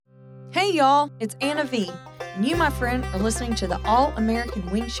Hey y'all, it's Anna V, and you, my friend, are listening to the All-American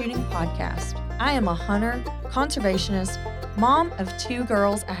Wing Shooting Podcast. I am a hunter, conservationist, mom of 2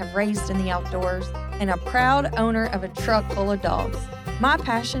 girls I have raised in the outdoors, and a proud owner of a truck full of dogs. My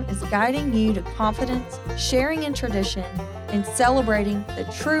passion is guiding you to confidence, sharing in tradition, and celebrating the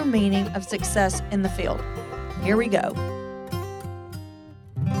true meaning of success in the field. Here we go.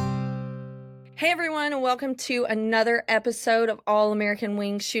 Hey everyone, and welcome to another episode of All American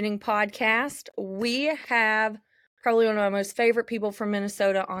Wing Shooting Podcast. We have probably one of my most favorite people from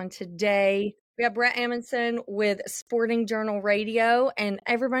Minnesota on today. We have Bret Amundson with Sporting Journal Radio, and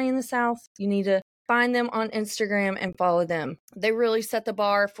everybody in the South, you need to find them on Instagram and follow them. They really set the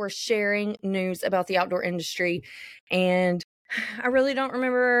bar for sharing news about the outdoor industry, and I really don't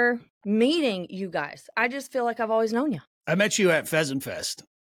remember meeting you guys. I just feel like I've always known you. I met you at Pheasant Fest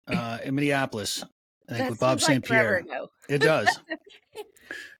in Minneapolis, I think, with Bob St. Pierre. It does,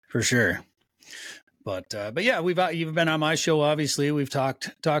 for sure. But yeah, you've been on my show. Obviously, we've talked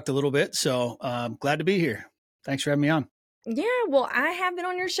a little bit. So glad to be here. Thanks for having me on. Yeah, well, I have been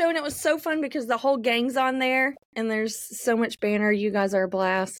on your show, and it was so fun because the whole gang's on there, and there's so much banner. You guys are a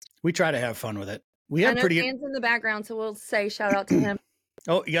blast. We try to have fun with it. We have Dan's in the background, so we'll say shout out to him.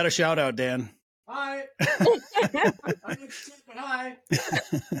 Oh, you got a shout out, Dan. Hi. Hi.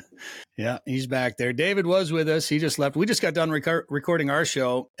 Yeah, he's back there. David was with us. He just left. We just got done recording our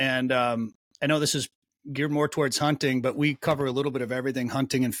show, and I know this is geared more towards hunting, but we cover a little bit of everything,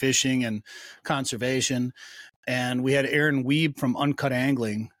 hunting and fishing and conservation. And we had Aaron Wiebe from Uncut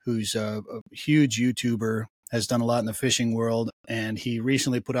Angling, who's a huge YouTuber, has done a lot in the fishing world, and he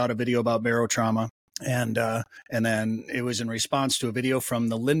recently put out a video about barotrauma. And then it was in response to a video from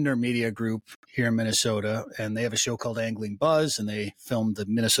the Lindner Media Group here in Minnesota, and they have a show called Angling Buzz, and they filmed the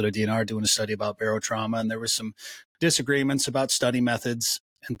Minnesota DNR doing a study about barotrauma, and there was some disagreements about study methods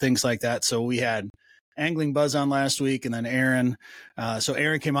and things like that. So we had Angling Buzz on last week, and then Aaron. So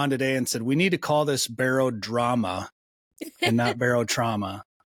Aaron came on today and said, we need to call this barodrama and not barotrauma.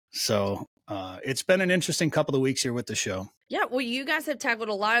 So it's been an interesting couple of weeks here with the show. Yeah, well, you guys have tackled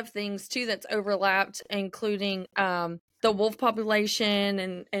a lot of things, too, that's overlapped, including the wolf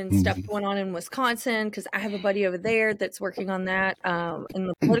population and stuff going on in Wisconsin, because I have a buddy over there that's working on that in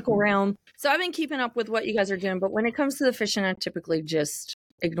the political realm. So I've been keeping up with what you guys are doing, but when it comes to the fishing, I typically just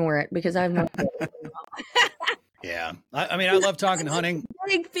ignore it because I have no Yeah. I mean, I love talking hunting.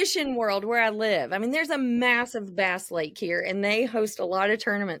 Big fishing world where I live. I mean, there's a massive bass lake here, and they host a lot of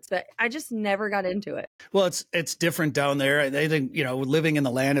tournaments, but I just never got into it. Well, it's different down there. They think, living in the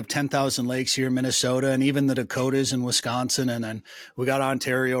land of 10,000 lakes here in Minnesota, and even the Dakotas and Wisconsin, and then we got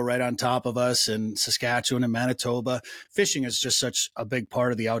Ontario right on top of us, and Saskatchewan and Manitoba. Fishing is just such a big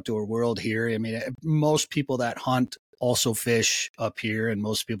part of the outdoor world here. I mean, most people that hunt also fish up here, and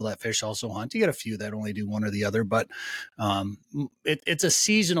most people that fish also hunt. You get a few that only do one or the other, but it's a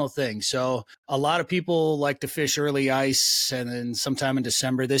seasonal thing. So a lot of people like to fish early ice, and then sometime in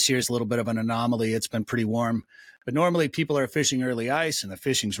December. This year is a little bit of an anomaly. It's been pretty warm, but normally people are fishing early ice, and the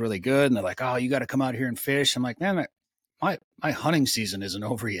fishing's really good, and they're like, oh, you got to come out here and fish. I'm like, man, my hunting season isn't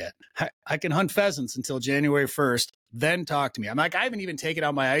over yet. I can hunt pheasants until January 1st, then talk to me. I'm like, I haven't even taken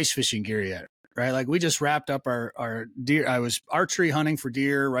out my ice fishing gear yet. Right. Like we just wrapped up our deer. I was archery hunting for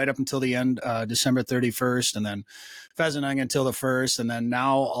deer right up until the end, December 31st, and then pheasant hunting until the 1st. And then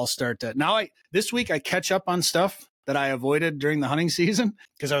now I'll start to this week I catch up on stuff that I avoided during the hunting season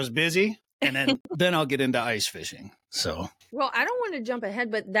because I was busy. And then I'll get into ice fishing. So, well, I don't want to jump ahead,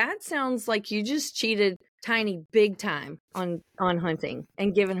 but that sounds like you just cheated Tiny big time on hunting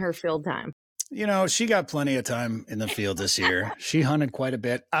and giving her field time. She got plenty of time in the field this year. She hunted quite a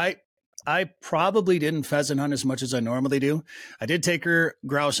bit. I probably didn't pheasant hunt as much as I normally do. I did take her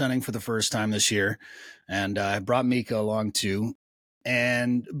grouse hunting for the first time this year, and I brought Mika along too.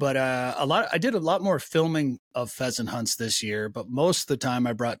 But I did a lot more filming of pheasant hunts this year, but most of the time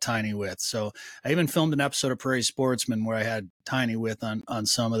I brought Tiny with. So I even filmed an episode of Prairie Sportsman where I had Tiny with on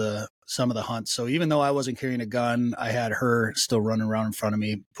some of the hunts. So even though I wasn't carrying a gun, I had her still running around in front of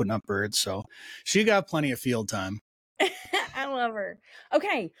me, putting up birds. So she got plenty of field time. I love her.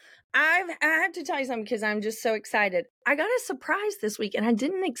 Okay. I have to tell you something because I'm just so excited. I got a surprise this week, and I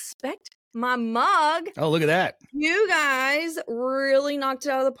didn't expect my mug. Oh, look at that. You guys really knocked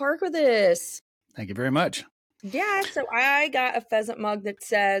it out of the park with this. Thank you very much. Yeah, so I got a pheasant mug that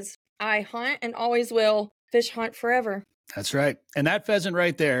says, I hunt and always will, fish hunt forever. That's right. And that pheasant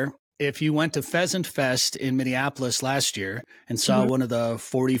right there, if you went to Pheasant Fest in Minneapolis last year and saw one of the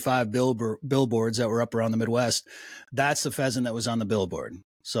 45 billboards that were up around the Midwest, that's the pheasant that was on the billboard.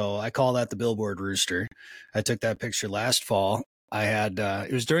 So I call that the billboard rooster. I took that picture last fall I had,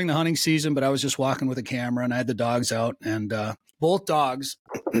 it was during the hunting season, but I was just walking with a camera and I had the dogs out, and both dogs,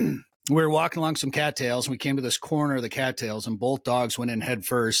 we were walking along some cattails and we came to this corner of the cattails and both dogs went in head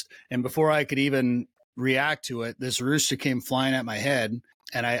first. And before I could even react to it, this rooster came flying at my head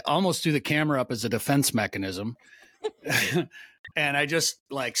and I almost threw the camera up as a defense mechanism. And I just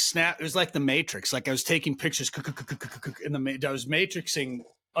like snapped. It was like the Matrix. Like I was taking pictures and I was matrixing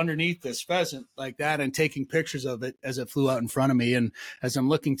underneath this pheasant like that and taking pictures of it as it flew out in front of me. And as I'm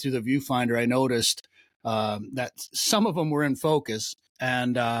looking through the viewfinder, I noticed that some of them were in focus.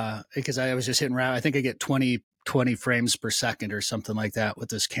 And because I was just hitting around, I think I get 20 frames per second or something like that with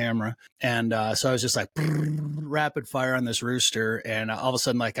this camera. And so I was just like rapid fire on this rooster. And all of a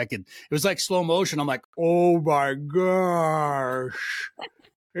sudden, like it was like slow motion. I'm like, oh my gosh,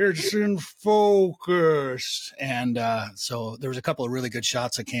 it's in focus. And so there was a couple of really good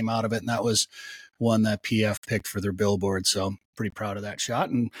shots that came out of it. And that was one that PF picked for their billboard. So pretty proud of that shot,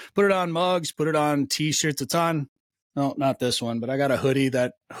 and put it on mugs, put it on t-shirts. It's on. No, not this one, but I got a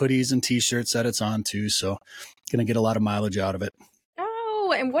hoodies and t-shirts that it's on too. So going to get a lot of mileage out of it.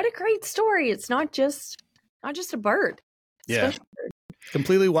 Oh, and what a great story. It's not just a bird. Yeah. Bird.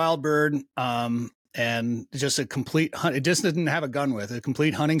 Completely wild bird. And just a complete hunt. It just didn't have a gun with it. A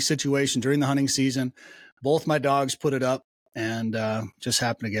complete hunting situation during the hunting season. Both my dogs put it up and just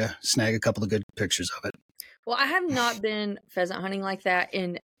happened to snag a couple of good pictures of it. Well, I have not been pheasant hunting like that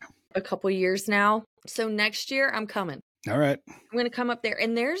in a couple years now. So next year I'm coming. All right. I'm going to come up there.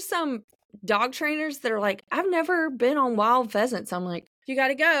 And there's some dog trainers that are like, I've never been on wild pheasants. I'm like, you got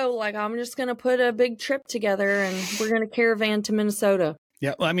to go. Like, I'm just going to put a big trip together and we're going to caravan to Minnesota.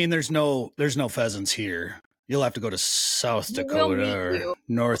 Yeah. Well, I mean, there's no pheasants here. You'll have to go to South Dakota or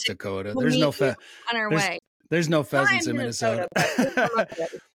North Dakota. There's no on our way. There's no pheasants in Minnesota.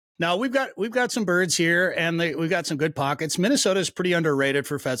 Now we've got some birds here, and we've got some good pockets. Minnesota is pretty underrated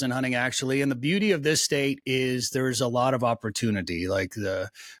for pheasant hunting, actually. And the beauty of this state is there's a lot of opportunity. Like the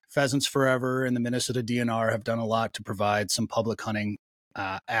Pheasants Forever and the Minnesota DNR have done a lot to provide some public hunting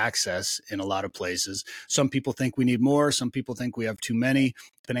access in a lot of places. Some people think we need more. Some people think we have too many,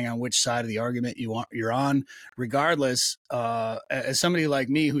 depending on which side of the argument you're on. Regardless, as somebody like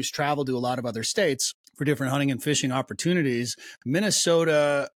me who's traveled to a lot of other states for different hunting and fishing opportunities,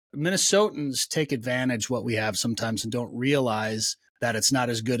 Minnesotans take advantage what we have sometimes and don't realize that it's not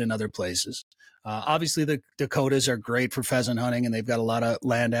as good in other places. Obviously, the Dakotas are great for pheasant hunting, and they've got a lot of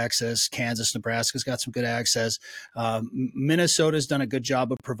land access. Kansas, Nebraska's got some good access. Minnesota's done a good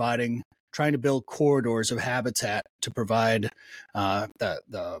job of trying to build corridors of habitat to provide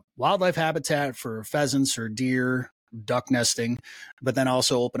the wildlife habitat for pheasants or deer, duck nesting, but then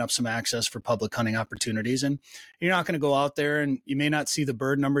also open up some access for public hunting opportunities. And you're not going to go out there and you may not see the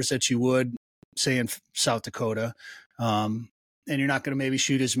bird numbers that you would, say, in South Dakota. And you're not going to maybe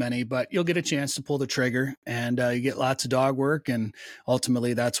shoot as many, but you'll get a chance to pull the trigger, and you get lots of dog work. And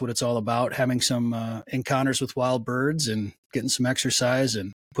ultimately, that's what it's all about, having some encounters with wild birds and getting some exercise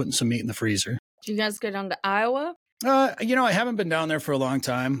and putting some meat in the freezer. Do you guys go down to Iowa? I haven't been down there for a long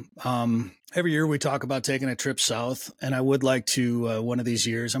time. Every year we talk about taking a trip south, and I would like to one of these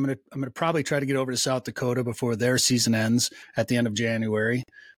years. I'm gonna probably try to get over to South Dakota before their season ends at the end of January.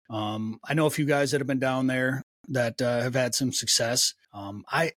 I know a few guys that have been down there that have had some success.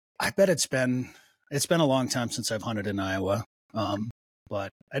 I bet it's been a long time since I've hunted in Iowa.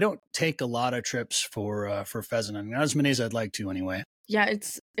 But I don't take a lot of trips for pheasant hunting, not as many as I'd like to anyway. Yeah,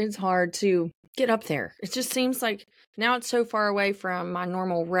 it's hard to get up there. It just seems like now it's so far away from my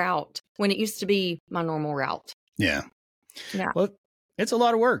normal route when it used to be my normal route. Yeah. Well, it's a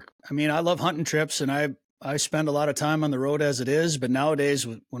lot of work. I mean, I love hunting trips, and I spend a lot of time on the road as it is, but nowadays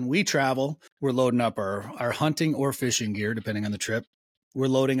when we travel, we're loading up our hunting or fishing gear, depending on the trip. We're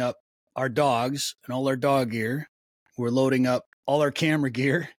loading up our dogs and all our dog gear. We're loading up all our camera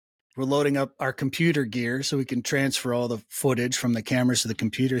gear. We're loading up our computer gear so we can transfer all the footage from the cameras to the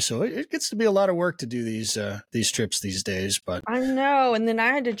computer. So it gets to be a lot of work to do these trips these days. But I know. And then I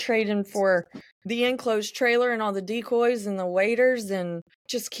had to trade in for the enclosed trailer and all the decoys and the waders and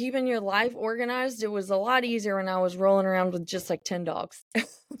just keeping your life organized. It was a lot easier when I was rolling around with just like 10 dogs. No,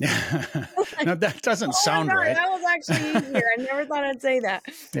 that doesn't sound right. That was actually easier. I never thought I'd say that.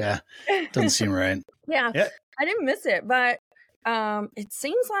 Yeah. Doesn't seem right. Yeah. I didn't miss it, but it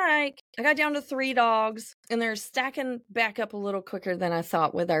seems like I got down to 3 dogs, and they're stacking back up a little quicker than I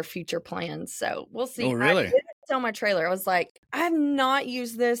thought with our future plans. So we'll see. Oh, really? I didn't sell my trailer. I was like, I have not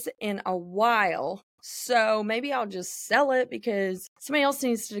used this in a while, so maybe I'll just sell it because somebody else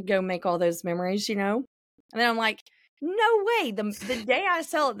needs to go make all those memories, And then I'm like, no way. The day I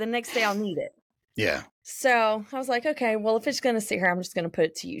sell it, the next day I'll need it. Yeah. So I was like, okay, well, if it's going to sit here, I'm just going to put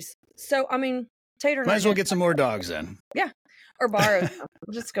it to use. So, I mean, Tater and Might I as well get some more dogs then. Yeah. Or borrow some.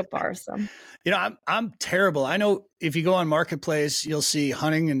 Just go borrow some. You know, I'm terrible. I know if you go on Marketplace, you'll see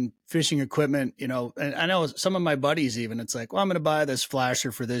hunting and fishing equipment, you know, and I know some of my buddies even, it's like, well, I'm going to buy this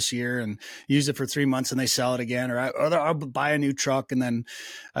flasher for this year and use it for 3 months and they sell it again. Or I'll buy a new truck and then,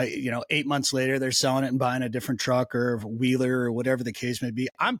 8 months later, they're selling it and buying a different truck or wheeler or whatever the case may be.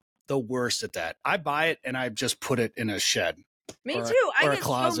 I'm the worst at that. I buy it and I just put it in a shed. Me too. I get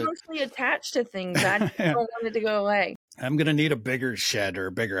so emotionally attached to things. I don't want it to go away. I'm going to need a bigger shed or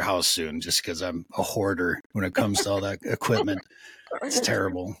a bigger house soon just because I'm a hoarder when it comes to all that equipment. It's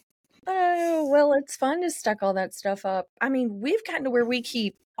terrible. Oh, well, it's fun to stack all that stuff up. I mean, we've gotten to where we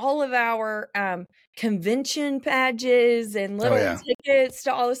keep all of our convention badges and little tickets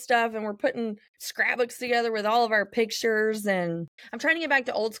to all the stuff, and we're putting scrapbooks together with all of our pictures. And I'm trying to get back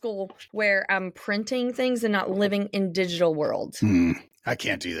to old school where I'm printing things and not living in digital world. I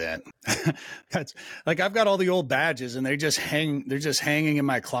can't do that. That's like I've got all the old badges and they're just hanging in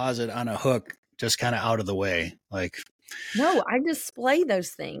my closet on a hook, just kind of out of the way. Like, no, I display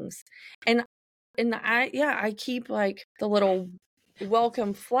those things. And I keep like the little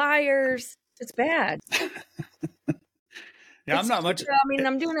welcome flyers. It's bad. Yeah, I'm not much. I mean,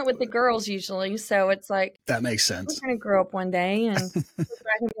 I'm doing it with the girls usually, so it's like that makes sense. We're gonna grow up one day and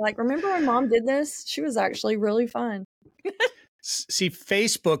be like, remember when Mom did this? She was actually really fun. See,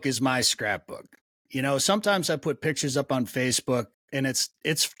 Facebook is my scrapbook. You know, sometimes I put pictures up on Facebook and it's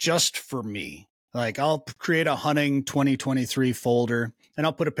just for me. Like I'll create a hunting 2023 folder and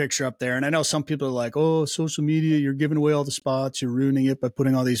I'll put a picture up there. And I know some people are like, oh, social media, you're giving away all the spots. You're ruining it by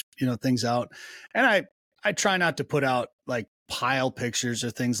putting all these, things out. And I try not to put out like pile pictures or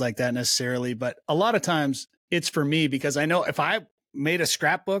things like that necessarily. But a lot of times it's for me because I know if I made a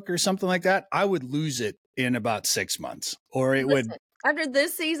scrapbook or something like that, I would lose it in about 6 months or it would. After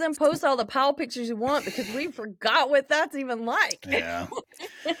this season, post all the pile pictures you want because we forgot what that's even like. Yeah.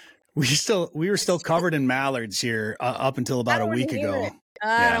 We were still covered in mallards here up until about a week ago.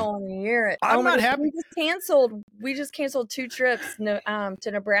 I don't want to hear it. I'm not happy. We just canceled 2 trips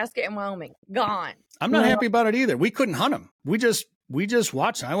to Nebraska and Wyoming. Gone. I'm not happy about it either. We couldn't hunt them. We just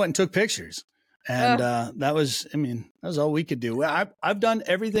watched them. I went and took pictures. And that was all we could do. I've done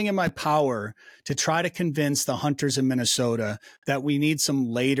everything in my power to try to convince the hunters in Minnesota that we need some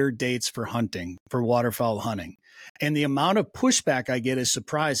later dates for hunting, for waterfowl hunting. And the amount of pushback I get is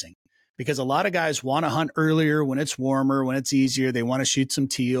surprising because a lot of guys want to hunt earlier when it's warmer, when it's easier. They want to shoot some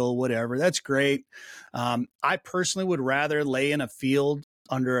teal, whatever. That's great. I personally would rather lay in a field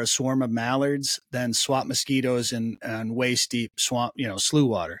under a swarm of mallards than swat mosquitoes and waist deep swamp, slough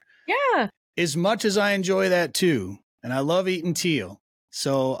water. Yeah. As much as I enjoy that too, and I love eating teal,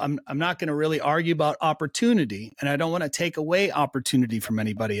 so I'm not going to really argue about opportunity, and I don't want to take away opportunity from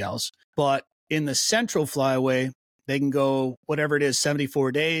anybody else. But in the central flyway, they can go whatever it is,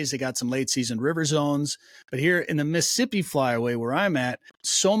 74 days. They got some late season river zones. But here in the Mississippi flyway where I'm at,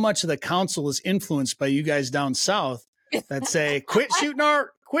 so much of the council is influenced by you guys down south that say, quit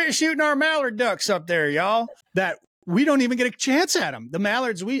shooting our mallard ducks up there, y'all. That we don't even get a chance at them. The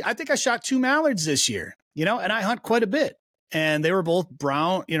mallards, I think I shot 2 mallards this year, and I hunt quite a bit. And they were both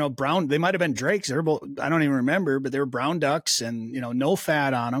brown, brown. They might've been drakes. They were both, I don't even remember, but they were brown ducks and, no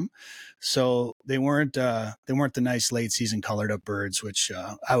fat on them. So they weren't the nice late season colored up birds, which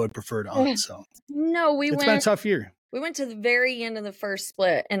I would prefer to hunt. So no, it's been a tough year. We went to the very end of the first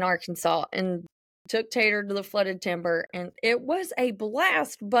split in Arkansas and took Tater to the flooded timber, and it was a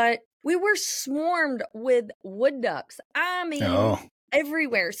blast, but we were swarmed with wood ducks. I mean,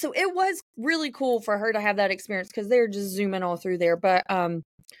 everywhere. So it was really cool for her to have that experience because they're just zooming all through there. But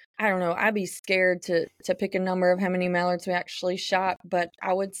I don't know. I'd be scared to pick a number of how many mallards we actually shot, but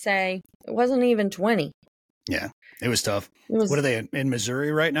I would say it wasn't even 20. Yeah, it was tough. What are they in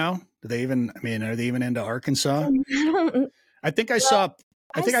Missouri right now? Are they even into Arkansas? I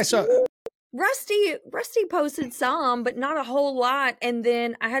saw. Rusty posted some, but not a whole lot. And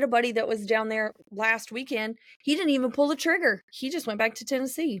then I had a buddy that was down there last weekend. He didn't even pull the trigger. He just went back to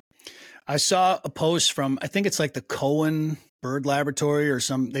Tennessee. I saw a post from, I think it's like the Cohen Bird Laboratory or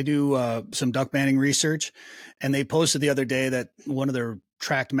they do some duck banding research. And they posted the other day that one of their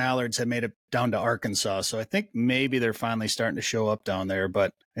tracked mallards had made it down to Arkansas. So I think maybe they're finally starting to show up down there,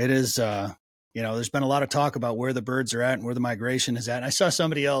 but it is, there's been a lot of talk about where the birds are at and where the migration is at. And I saw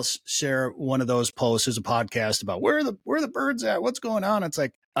somebody else share one of those posts. There's a podcast about where are the birds at? What's going on? It's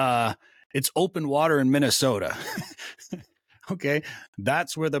like, it's open water in Minnesota. Okay.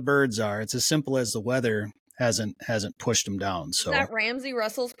 That's where the birds are. It's as simple as the weather hasn't pushed them down. So that Ramsey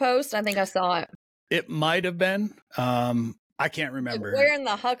Russell's post, I think I saw it. It might have been. I can't remember. Like wearing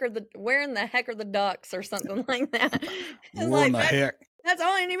the heck are the ducks or something like that. It's Warm the heck. That's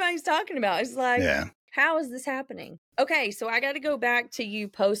all anybody's talking about. It's like, Yeah. how is this happening? Okay, so I got to go back to you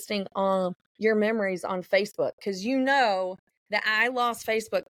posting your memories on Facebook, because you know that I lost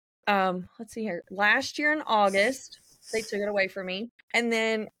Facebook. Let's see here. Last year in August, they took it away from me, and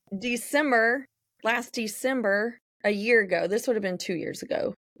then last December, a year ago. This would have been 2 years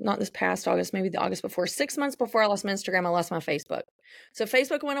ago. Not this past August, maybe the August before. 6 months before I lost my Instagram, I lost my Facebook. So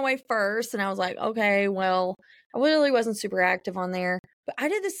Facebook went away first, and I was like, okay, well, I really wasn't super active on there. But I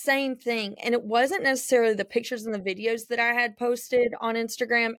did the same thing, and it wasn't necessarily the pictures and the videos that I had posted on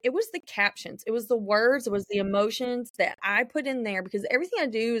Instagram. It was the captions. It was the words. It was the emotions that I put in there, because everything I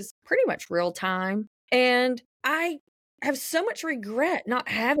do is pretty much real time. And I have so much regret not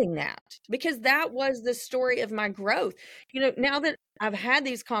having that, because that was the story of my growth. You know, now that I've had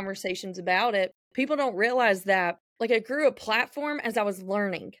these conversations about it, people don't realize that, like, I grew a platform as I was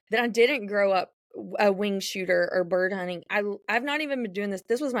learning, that I didn't grow up a wing shooter or bird hunting. I've not even been doing this.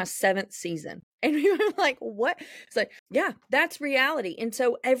 This was my 7th season. And we were like, what? It's like, yeah, that's reality. And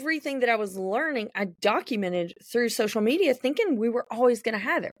so everything that I was learning, I documented through social media, thinking we were always going to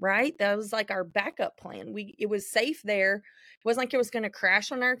have it, right? That was like our backup plan. It was safe there. It wasn't like it was going to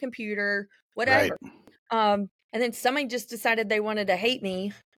crash on our computer, whatever. Right. And then somebody just decided they wanted to hate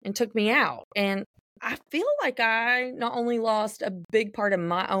me and took me out. And I feel like I not only lost a big part of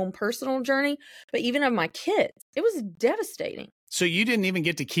my own personal journey, but even of my kids. It was devastating. So you didn't even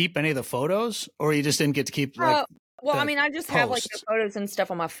get to keep any of the photos, or you just didn't get to keep well, I mean, I just have like the photos and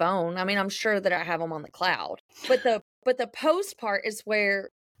stuff on my phone. I mean, I'm sure that I have them on the cloud, but the post part is where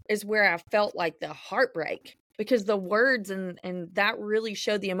I felt like the heartbreak, because the words and that really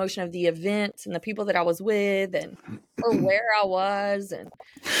showed the emotion of the events and the people that I was with or where I was. And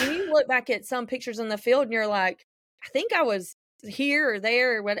you look back at some pictures in the field and you're like, I think I was here or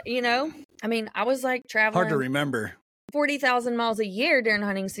there or what, you know? I mean, I was like traveling. Hard to remember. 40,000 miles a year during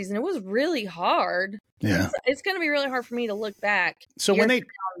hunting season. It was really hard. Yeah. It's going to be really hard for me to look back. So when they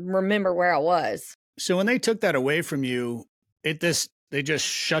remember where I was. So when they took that away from you, they just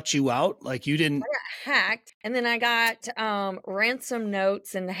shut you out? Like you didn't... I got hacked, and then I got ransom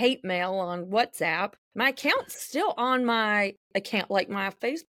notes and hate mail on WhatsApp. My account's still on my account, like my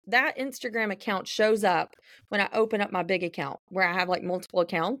that Instagram account shows up when I open up my big account, where I have like multiple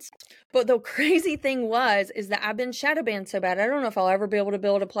accounts. But the crazy thing is that I've been shadow banned so bad. I don't know if I'll ever be able to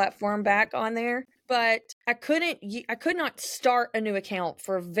build a platform back on there, but I could not start a new account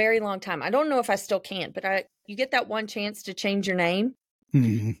for a very long time. I don't know if I still can, but you get that one chance to change your name.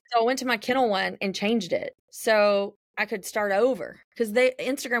 Mm-hmm. So I went to my kennel one and changed it so I could start over, because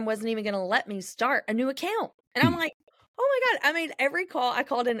Instagram wasn't even going to let me start a new account. And I'm like, oh my God, I made every call. I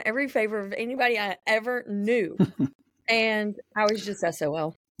called in every favor of anybody I ever knew. And I was just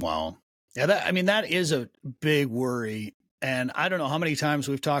SOL. Wow. Yeah, that is a big worry. And I don't know how many times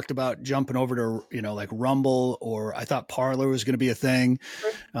we've talked about jumping over to, like Rumble, or I thought Parler was going to be a thing.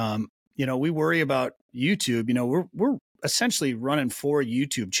 We worry about YouTube. We're essentially running 4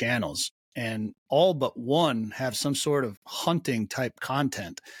 YouTube channels, and all but one have some sort of hunting type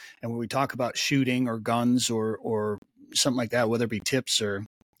content. And when we talk about shooting or guns or something like that, whether it be tips or,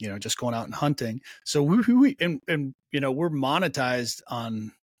 just going out and hunting. So we're monetized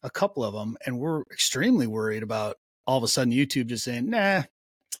on a couple of them, and we're extremely worried about all of a sudden YouTube just saying, nah,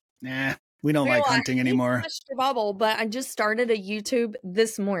 we don't like hunting anymore. Your bubble, but I just started a YouTube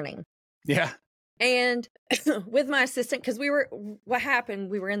this morning. Yeah. And with my assistant, because we were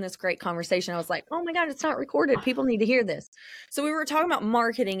in this great conversation. I was like, oh my God, it's not recorded. People need to hear this. So we were talking about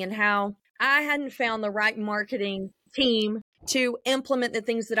marketing and how I hadn't found the right marketing team to implement the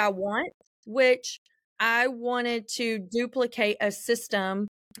things that I want, which I wanted to duplicate a system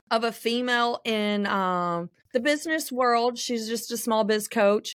of a female in the business world. She's just a small biz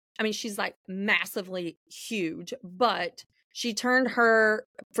coach. I mean, she's like massively huge, but she turned her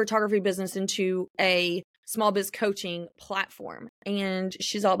photography business into a small biz coaching platform. And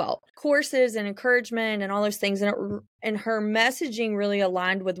she's all about courses and encouragement and all those things. And her messaging really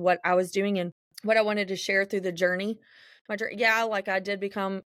aligned with what I was doing and what I wanted to share through the journey. Yeah, like I did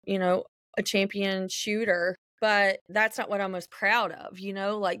become, a champion shooter, but that's not what I'm most proud of.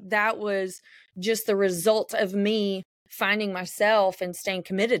 Like that was just the result of me finding myself and staying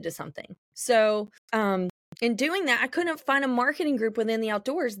committed to something. So, in doing that, I couldn't find a marketing group within the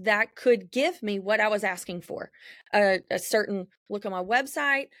outdoors that could give me what I was asking for. A certain look on my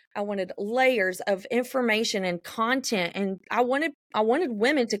website. I wanted layers of information and content, and I wanted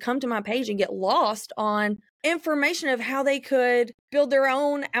women to come to my page and get lost on information of how they could build their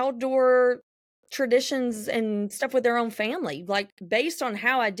own outdoor traditions and stuff with their own family, like based on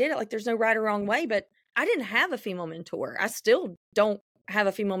how I did it. Like there's no right or wrong way, but I didn't have a female mentor. I still don't have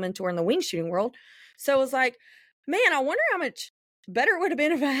a female mentor in the wing shooting world. So it was like, man, I wonder how much better it would have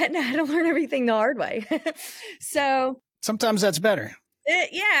been if I hadn't had to learn everything the hard way. So sometimes that's better.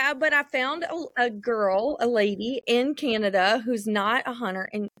 Yeah, but I found a lady in Canada who's not a hunter,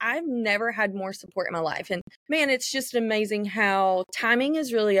 and I've never had more support in my life. And man, it's just amazing how timing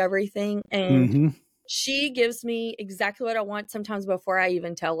is really everything. And she gives me exactly what I want sometimes before I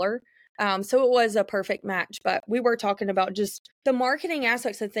even tell her. So it was a perfect match. But we were talking about just the marketing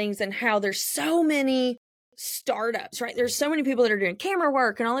aspects of things and how there's so many startups, right? There's so many people that are doing camera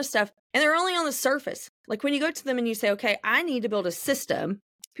work and all this stuff, and they're only on the surface. Like when you go to them and you say, okay, I need to build a system,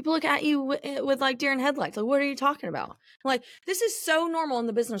 people look at you with like deer in headlights. Like, what are you talking about? I'm like, this is so normal in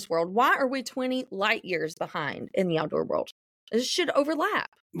the business world. Why are we 20 light years behind in the outdoor world? This should overlap.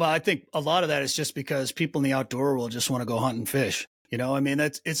 Well, I think a lot of that is just because people in the outdoor world just want to go hunt and fish. You know, I mean,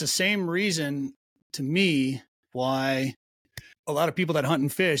 it's the same reason to me why a lot of people that hunt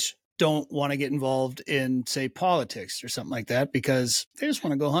and fish don't want to get involved in, say, politics or something like that, because they just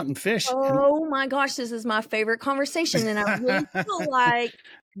want to go hunt and fish. Oh my gosh, this is my favorite conversation. And I really feel like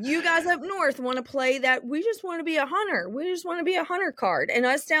you guys up north want to play that we just want to be a hunter. We just want to be a hunter card. And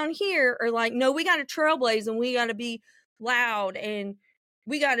us down here are like, no, we got to trailblaze and we got to be loud and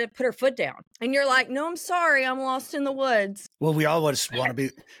we got to put our foot down. And you're like, no, I'm sorry, I'm lost in the woods. Well, we all just want to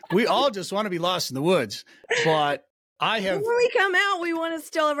be lost in the woods. But when we come out, we want to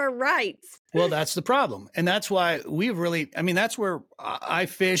still have our rights. Well, that's the problem. And that's why that's where I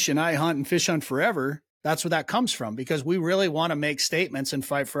fish and I hunt and fish hunt forever. That's where that comes from, because we really want to make statements and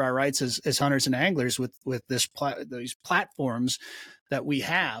fight for our rights as hunters and anglers with these platforms that we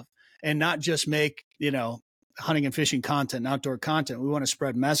have, and not just make, hunting and fishing content and outdoor content. We want to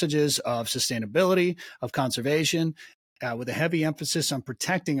spread messages of sustainability, of conservation, with a heavy emphasis on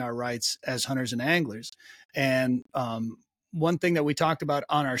protecting our rights as hunters and anglers. And one thing that we talked about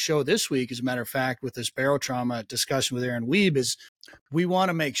on our show this week, as a matter of fact, with this barrel trauma discussion with Aaron Weeb, is we want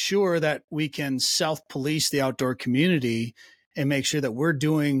to make sure that we can self-police the outdoor community and make sure that we're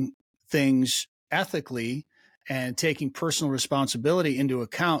doing things ethically and taking personal responsibility into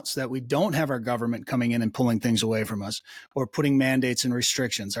account, so that we don't have our government coming in and pulling things away from us or putting mandates and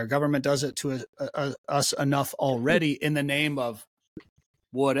restrictions. Our government does it to us enough already in the name of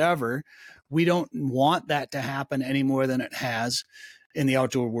whatever. We don't want that to happen any more than it has in the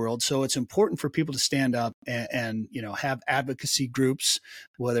outdoor world. So it's important for people to stand up and have advocacy groups,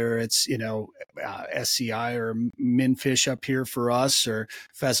 whether it's, SCI or Minfish up here for us, or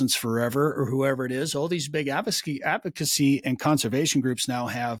Pheasants Forever, or whoever it is. All these big advocacy and conservation groups now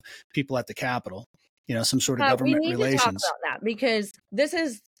have people at the Capitol, some sort of government relations. We need to talk about that, because this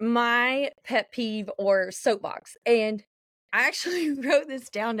is my pet peeve or soapbox. And I actually wrote this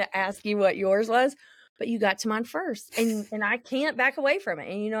down to ask you what yours was, but you got to mine first, and I can't back away from it.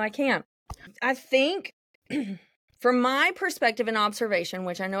 And I can't. I think from my perspective and observation,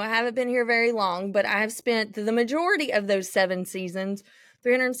 which I know I haven't been here very long, but I have spent the majority of those 7 seasons,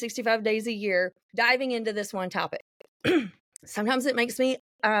 365 days a year, diving into this one topic. Sometimes it makes me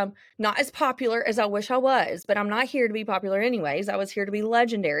not as popular as I wish I was, but I'm not here to be popular anyways. I was here to be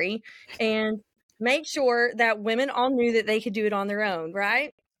legendary and make sure that women all knew that they could do it on their own,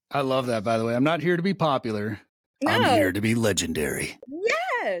 right? I love that, by the way. I'm not here to be popular. No. I'm here to be legendary.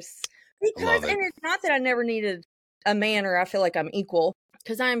 Yes. And it's not that I never needed a man, or I feel like I'm equal,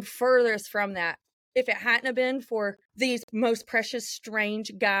 because I'm furthest from that. If it hadn't have been for these most precious,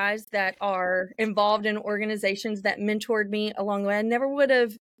 strange guys that are involved in organizations that mentored me along the way, I never would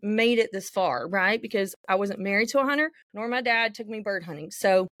have made it this far, right? Because I wasn't married to a hunter, nor my dad took me bird hunting.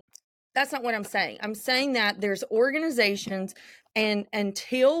 So that's not what I'm saying. I'm saying that there's organizations, and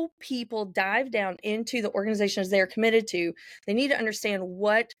until people dive down into the organizations they're committed to, they need to understand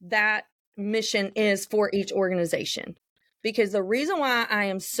what that mission is for each organization. Because the reason why I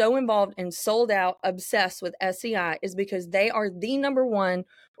am so involved and sold out, obsessed with SCI, is because they are the number one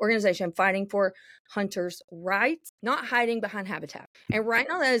organization fighting for hunters' rights, not hiding behind habitat. And right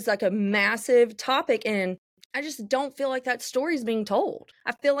now that is like a massive topic, and I just don't feel like that story is being told.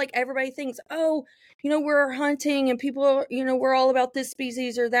 I feel like everybody thinks, we're hunting and people, we're all about this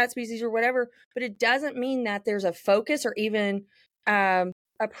species or that species or whatever. But it doesn't mean that there's a focus or even a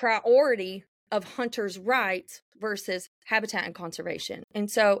priority of hunters' rights versus habitat and conservation. And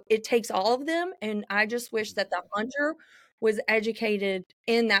so it takes all of them. And I just wish that the hunter was educated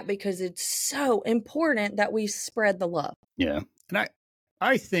in that, because it's so important that we spread the love. Yeah. And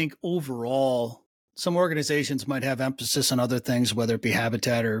I think overall, some organizations might have emphasis on other things, whether it be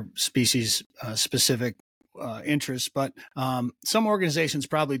habitat or species specific interests. But some organizations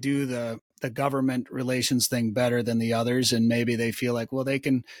probably do the government relations thing better than the others. And maybe they feel like, well, they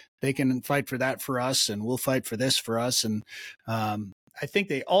can fight for that for us, and we'll fight for this for us. And I think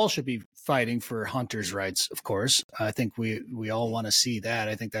they all should be fighting for hunters' rights, of course. I think we all want to see that.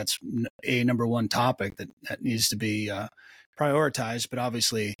 I think that's a number one topic that needs to be prioritized. But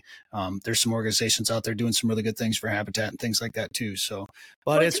obviously, there's some organizations out there doing some really good things for habitat and things like that too. So,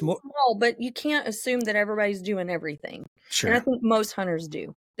 but well, it's more small, but you can't assume that everybody's doing everything. Sure. And I think most hunters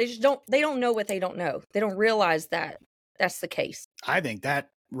do. They just they don't know what they don't know. They don't realize that that's the case. I think that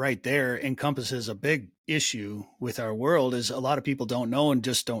right there encompasses a big issue with our world. Is a lot of people don't know and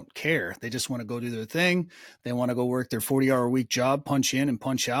just don't care. They just want to go do their thing. They want to go work their 40-hour-a-week job, punch in and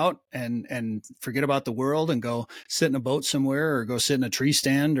punch out, and forget about the world and go sit in a boat somewhere, or go sit in a tree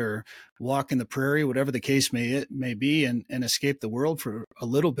stand, or walk in the prairie, whatever the case may be, and escape the world for a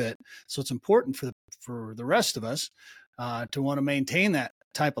little bit. So it's important for the rest of us to want to maintain that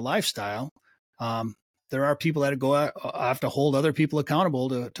type of lifestyle. There are people that have to hold other people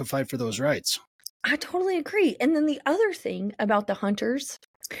accountable to fight for those rights. I totally agree. And then the other thing about the hunters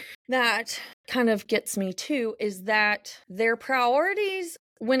that kind of gets me too is that their priorities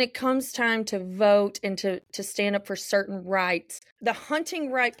when it comes time to vote and to stand up for certain rights, the hunting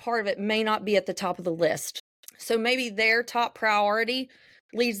right part of it may not be at the top of the list. So maybe their top priority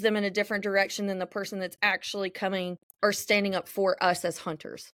leads them in a different direction than the person that's actually coming or standing up for us as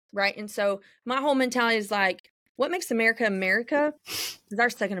hunters. Right. And so my whole mentality is like, what makes America America is our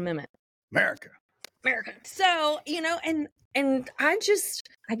Second Amendment. America. So, and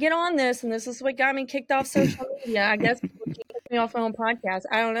I get on this, and this is what got me kicked off social media. I guess people keep me off my own podcast.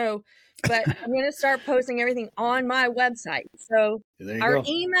 I don't know. But I'm going to start posting everything on my website. So our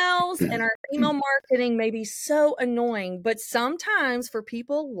emails and our email marketing may be so annoying, but sometimes for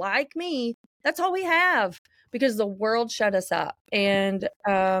people like me, that's all we have. Because the world shut us up. And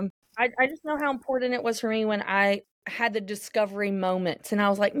I just know how important it was for me when I had the discovery moments. And I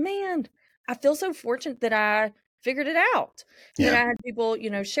was like, man, I feel so fortunate that I figured it out. Yeah. That I had people,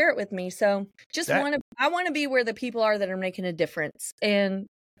 share it with me. So I want to be where the people are that are making a difference. And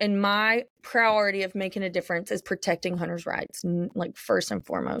my priority of making a difference is protecting hunters' rights, like first and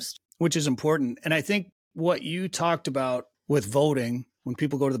foremost. Which is important. And I think what you talked about with voting, when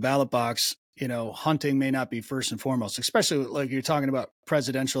people go to the ballot box, hunting may not be first and foremost, especially like you're talking about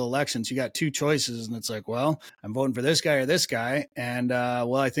presidential elections. You got two choices, and it's like, well, I'm voting for this guy or this guy. And,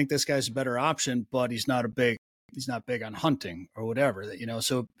 I think this guy's a better option, but he's not big on hunting or whatever,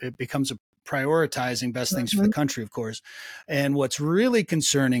 so it becomes a prioritizing best things for the country, of course. And what's really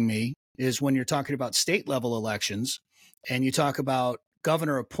concerning me is when you're talking about state level elections and you talk about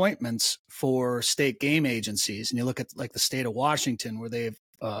governor appointments for state game agencies, and you look at like the state of Washington, where they've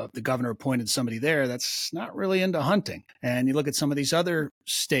the governor appointed somebody there that's not really into hunting. And you look at some of these other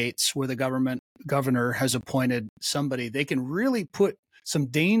states where the governor has appointed somebody, they can really put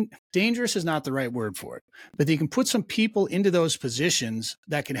some dangerous is not the right word for it, but they can put some people into those positions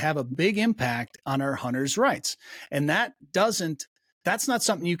that can have a big impact on our hunters' rights. And that's not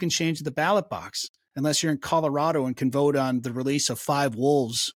something you can change at the ballot box unless you're in Colorado and can vote on the release of 5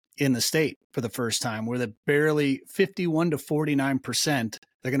 wolves in the state for the first time, where the barely 51 to 49%,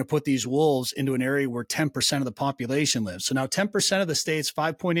 they're going to put these wolves into an area where 10% of the population lives. So now 10% of the state's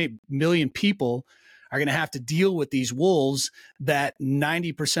 5.8 million people are going to have to deal with these wolves that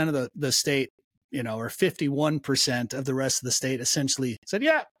 90% of the state, or 51% of the rest of the state essentially said,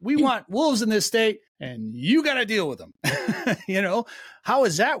 yeah, we want wolves in this state and you got to deal with them. How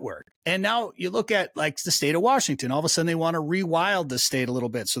does that work? And now you look at like the state of Washington, all of a sudden they want to rewild the state a little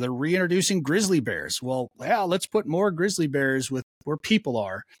bit. So they're reintroducing grizzly bears. Well, let's put more grizzly bears with where people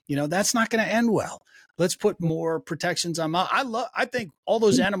are. That's not going to end well. Let's put more protections on I think all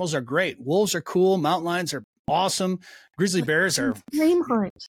those animals are great. Wolves are cool. Mountain lions are awesome. Grizzly bears are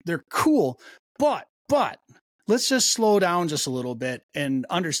they're cool. But let's just slow down just a little bit and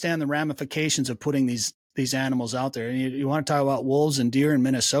understand the ramifications of putting these animals out there. And you want to talk about wolves and deer in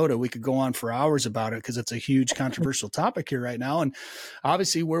Minnesota, we could go on for hours about it because it's a huge controversial topic here right now. And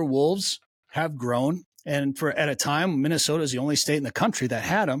obviously where wolves have grown, and at a time, Minnesota is the only state in the country that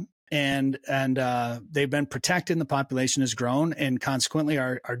had them. And they've been protected and the population has grown. And consequently,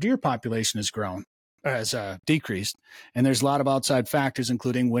 our deer population has grown, has decreased. And there's a lot of outside factors,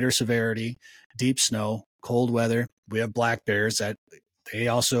 including winter severity, deep snow, cold weather. We have black bears that they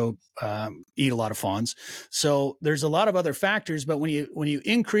also eat a lot of fawns. So there's a lot of other factors. But when you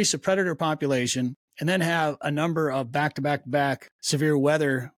increase the predator population and then have a number of back-to-back severe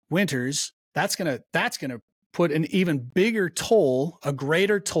weather winters, that's gonna put an even bigger toll, a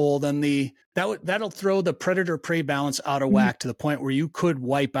greater toll than that'll throw the predator prey balance out of whack to the point where you could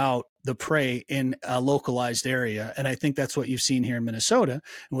wipe out the prey in a localized area. And I think that's what you've seen here in Minnesota.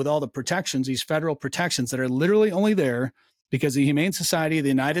 And with all the protections, these federal protections that are literally only there because the Humane Society of the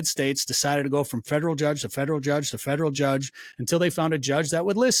United States decided to go from federal judge to federal judge to federal judge until they found a judge that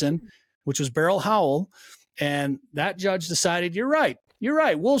would listen, which was Beryl Howell. And that judge decided, you're right.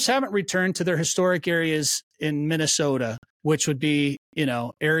 Wolves haven't returned to their historic areas in Minnesota, which would be,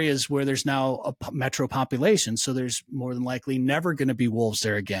 areas where there's now a metro population. So there's more than likely never going to be wolves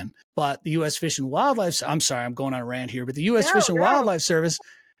there again. But the U.S. Fish and Wildlife, I'm sorry, I'm going on a rant here, but the U.S. Fish and Wildlife Service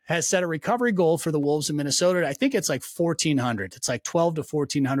has set a recovery goal for the wolves in Minnesota. I think it's like 1,400. It's like 12 to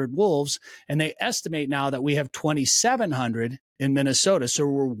 1,400 wolves. And they estimate now that we have 2,700 in Minnesota. So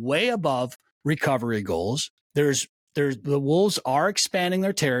we're way above recovery goals. The wolves are expanding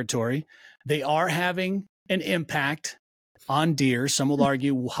their territory. They are having an impact on deer. Some will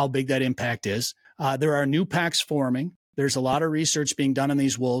argue how big that impact is. There are new packs forming. There's a lot of research being done on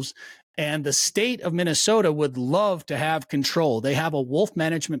these wolves. And the state of Minnesota would love to have control. They have a wolf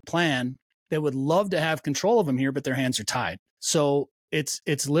management plan. They would love to have control of them here, but their hands are tied. So it's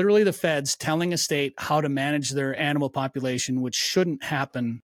literally the feds telling a state how to manage their animal population, which shouldn't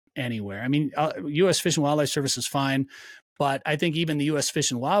happen anywhere. I mean, U.S. Fish and Wildlife Service is fine, but I think even the U.S.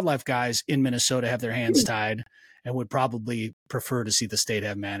 Fish and Wildlife guys in Minnesota have their hands tied and would probably prefer to see the state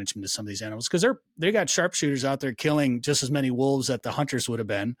have management of some of these animals because they got sharpshooters out there killing just as many wolves that the hunters would have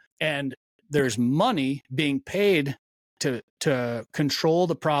been. And there's money being paid to control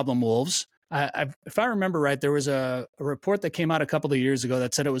the problem wolves. If I remember right, there was a report that came out a couple of years ago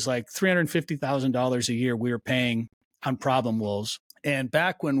that said it was like $350,000 a year we were paying on problem wolves. And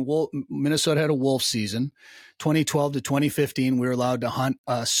back when Minnesota had a wolf season, 2012 to 2015, we were allowed to hunt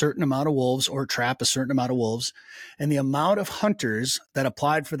a certain amount of wolves or trap a certain amount of wolves. And the amount of hunters that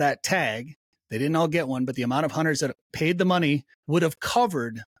applied for that tag, they didn't all get one, but the amount of hunters that paid the money would have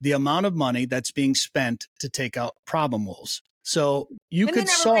covered the amount of money that's being spent to take out problem wolves. So you could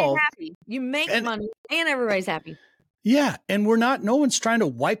solve. Happy. You make money and everybody's happy. Yeah. And no one's trying to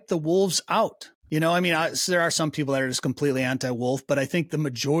wipe the wolves out. There are some people that are just completely anti-wolf, but I think the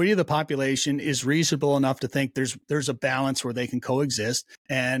majority of the population is reasonable enough to think there's a balance where they can coexist.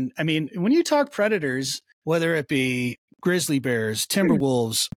 And I mean, when you talk predators, whether it be grizzly bears, timber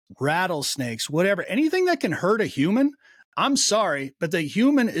wolves, rattlesnakes, whatever, anything that can hurt a human, I'm sorry, but the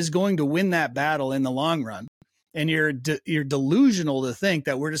human is going to win that battle in the long run. And you're delusional to think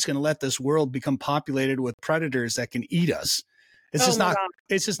that we're just going to let this world become populated with predators that can eat us. It's just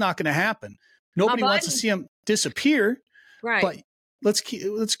not going to happen. Nobody wants to see them disappear, right? But let's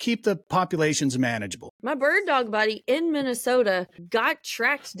keep the populations manageable. My bird dog buddy in Minnesota got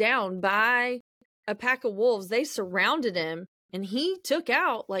tracked down by a pack of wolves. They surrounded him, and he took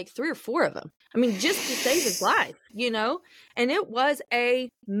out like 3 or 4 of them. I mean, just to save his life, And it was a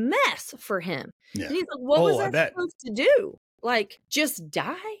mess for him. Yeah. And he's like, "What was I supposed to do? Like, just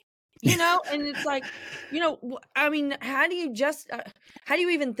die?" And it's like, I mean, how do you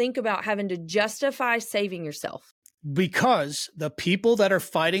even think about having to justify saving yourself? Because the people that are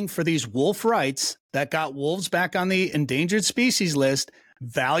fighting for these wolf rights that got wolves back on the endangered species list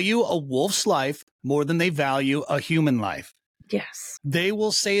value a wolf's life more than they value a human life. Yes. They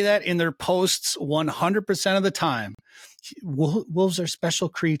will say that in their posts 100% of the time. Wolves are special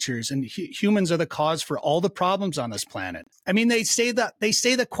creatures and humans are the cause for all the problems on this planet. I mean, they say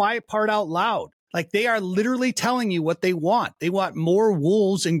the quiet part out loud. Like they are literally telling you what they want. They want more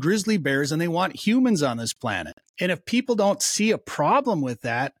wolves and grizzly bears than they want humans on this planet. And if people don't see a problem with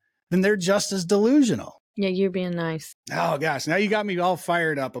that, then they're just as delusional. Yeah, you're being nice. Oh, gosh. Now you got me all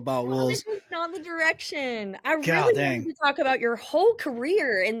fired up about wolves. This is not the direction. I really wanted to talk about your whole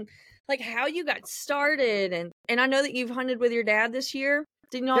career and like how you got started. And I know that you've hunted with your dad this year.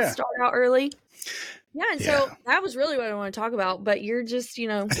 Didn't y'all start out early? Yeah. And so that was really what I want to talk about. But you're just, being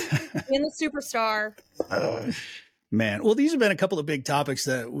the superstar. Man, well, these have been a couple of big topics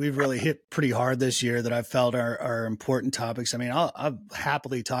that we've really hit pretty hard this year that I've felt are important topics. I mean, I'll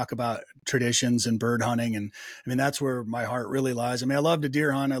happily talk about traditions and bird hunting. And I mean, that's where my heart really lies. I mean, I love to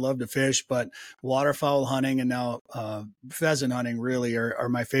deer hunt. I love to fish, but waterfowl hunting and now pheasant hunting really are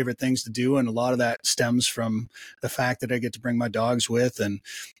my favorite things to do. And a lot of that stems from the fact that I get to bring my dogs with. And,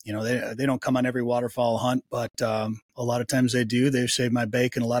 they don't come on every waterfowl hunt, but a lot of times they do. They've saved my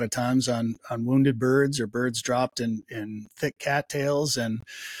bacon a lot of times on wounded birds or birds dropped in thick cattails. And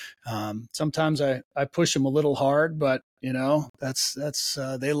sometimes I push them a little hard, but that's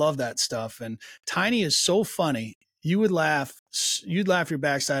they love that stuff. And Tiny is so funny. you'd laugh your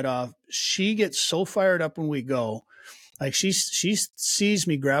backside off. She gets so fired up when we go. Like she sees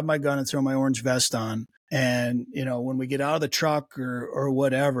me grab my gun and throw my orange vest on. And, you know, when we get out of the truck or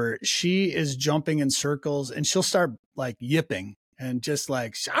whatever, she is jumping in circles and she'll start like yipping and just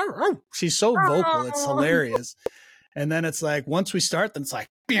like, she's so vocal. It's hilarious. And then it's like, once we start, then it's like,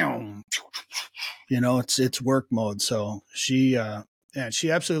 boom, you know, it's work mode. So she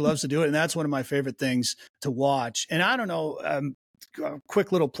absolutely loves to do it. And that's one of my favorite things to watch. And I don't know, a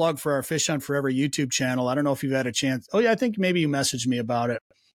quick little plug for our Fish on Forever YouTube channel. I don't know if you've had a chance. Oh yeah. I think maybe you messaged me about it.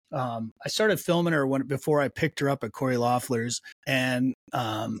 I started filming her before I picked her up at Corey Loeffler's, and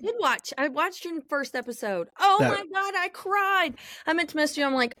I watched your first episode. Oh my God, I cried. I meant to message you.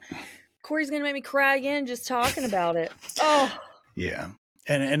 I'm like, Corey's gonna make me cry again just talking about it. Oh yeah.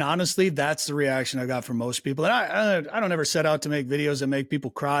 And honestly, that's the reaction I got from most people. And I don't ever set out to make videos that make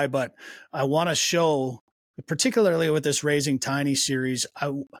people cry, but I want to show, particularly with this Raising Tiny series,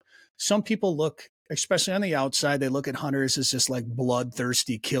 some people look, especially on the outside, they look at hunters as just like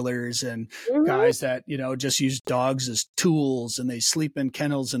bloodthirsty killers and guys that, you know, just use dogs as tools, and they sleep in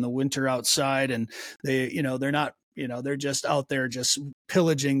kennels in the winter outside, and they, you know, they're not, you know, they're just out there just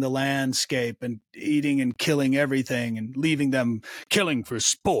pillaging the landscape and eating and killing everything and leaving them killing for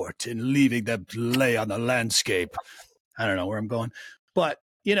sport and leaving them lay on the landscape. I don't know where I'm going, but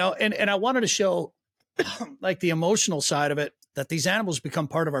you know, and I wanted to show like the emotional side of it, that these animals become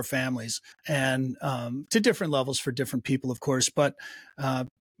part of our families, and to different levels for different people, of course. But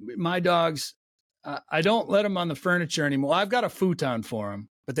my dogs, I don't let them on the furniture anymore. I've got a futon for them,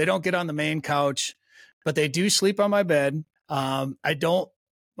 but they don't get on the main couch, but they do sleep on my bed. I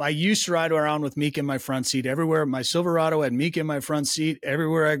used to ride around with Meek in my front seat everywhere. My Silverado had Meek in my front seat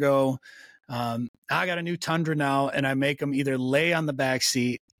everywhere I go. I got a new Tundra now, and I make them either lay on the back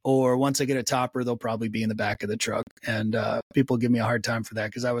seat, or once I get a topper, they'll probably be in the back of the truck. And people give me a hard time for that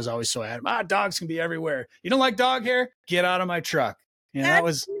because I was always so adamant. Dogs can be everywhere. You don't like dog hair? Get out of my truck. You know, that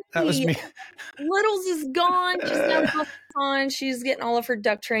was me. Littles is gone. She's now on. She's getting all of her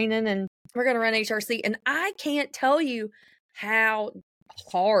duck training, and we're going to run HRC. And I can't tell you how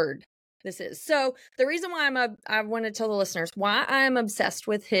hard this is. So the reason why I want to tell the listeners why I'm obsessed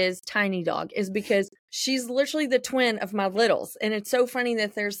with his tiny dog is because she's literally the twin of my Littles. And it's so funny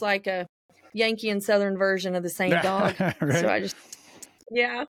that there's like a Yankee and Southern version of the same dog. Right? So I just,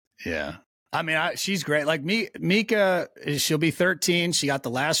 yeah. Yeah. I mean, she's great. Like Mika, she'll be 13. She got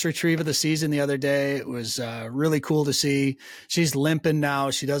the last retrieve of the season the other day. It was really cool to see. She's limping now.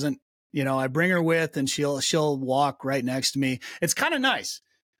 She doesn't, you know, I bring her with, and she'll walk right next to me. It's kind of nice.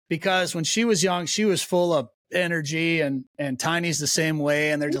 Because when she was young, she was full of energy, and Tiny's the same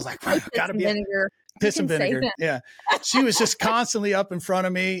way. And they're just like, gotta be piss and vinegar. Yeah. She was just constantly up in front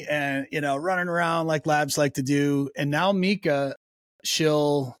of me and, you know, running around like labs like to do. And now Mika,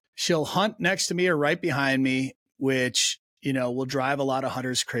 she'll hunt next to me or right behind me, which, you know, will drive a lot of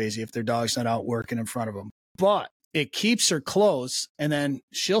hunters crazy if their dog's not out working in front of them. But it keeps her close, and then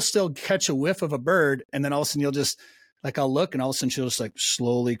she'll still catch a whiff of a bird. And then all of a sudden you'll just, like, I'll look, and all of a sudden she'll just like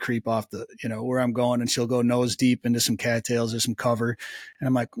slowly creep off the, you know, where I'm going, and she'll go nose deep into some cattails or some cover. And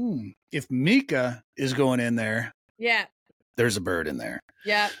I'm like, if Mika is going in there, yeah, there's a bird in there.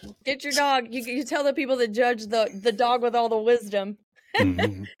 Yeah. Get your dog. You tell the people that judge the dog with all the wisdom.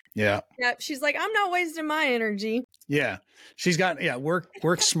 Mm-hmm. Yeah. Yeah. She's like, I'm not wasting my energy. Yeah. She's got,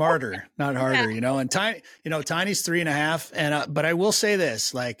 work smarter, not harder, you know, and Tiny's 3.5. And, but I will say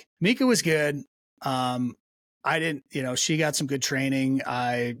this, like, Mika was good. I didn't, you know, she got some good training.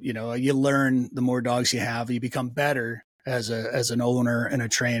 You learn the more dogs you have, you become better as an owner and a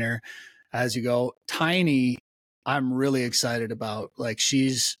trainer as you go. Tiny, I'm really excited about. Like,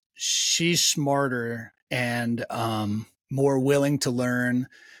 she's smarter and more willing to learn.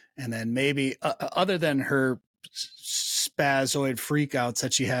 And then maybe other than her spazoid freakouts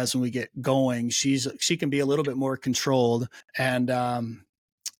that she has when we get going, she can be a little bit more controlled. And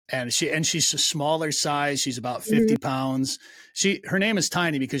she's a smaller size. She's about 50 pounds. Her name is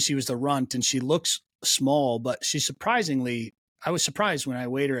Tiny because she was the runt, and she looks small, but I was surprised when I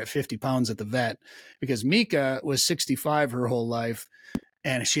weighed her at 50 pounds at the vet, because Mika was 65 her whole life.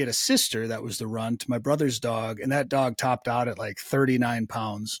 And she had a sister that was the runt, my brother's dog. And that dog topped out at like 39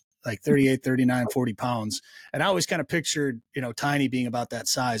 pounds, like 38, 39, 40 pounds. And I always kind of pictured, you know, Tiny being about that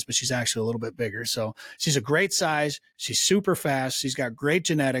size, but she's actually a little bit bigger. So she's a great size. She's super fast. She's got great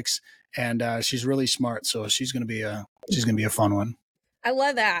genetics, and she's really smart. So she's going to be a fun one. I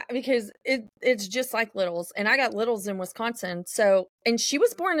love that, because it's just like Littles, and I got Littles in Wisconsin. So, and she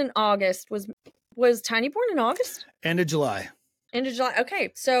was born in August. Was Tiny born in August? End of July. End of July.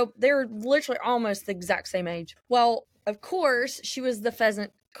 Okay, so they're literally almost the exact same age. Well, of course, she was the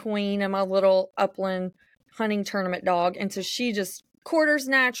pheasant queen of my little upland hunting tournament dog. And so she just quarters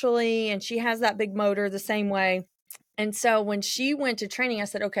naturally, and she has that big motor the same way. And so when she went to training, I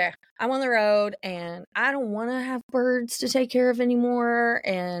said, okay, I'm on the road and I don't want to have birds to take care of anymore.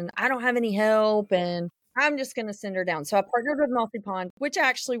 And I don't have any help. And I'm just going to send her down. So I partnered with Multi-Pond, which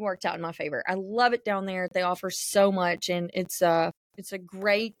actually worked out in my favor. I love it down there. They offer so much. And it's a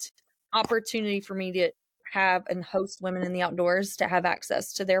great opportunity for me to have and host women in the outdoors to have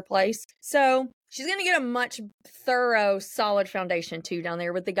access to their place. So she's going to get a much thorough, solid foundation too down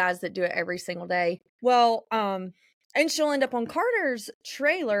there with the guys that do it every single day. Well, and she'll end up on Carter's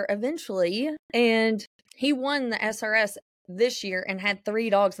trailer eventually. And he won the SRS this year and had 3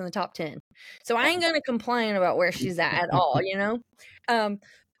 dogs in the top 10. So I ain't going to complain about where she's at all, you know?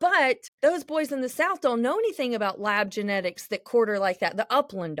 But those boys in the South don't know anything about lab genetics that quarter like that, the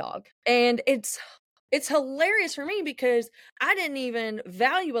upland dog. And it's hilarious for me because I didn't even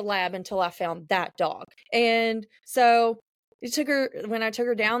value a lab until I found that dog. And so when I took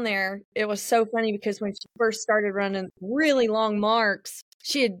her down there, it was so funny because when she first started running really long marks,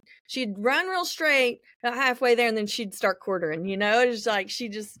 she'd run real straight about halfway there, and then she'd start quartering, you know. It was like she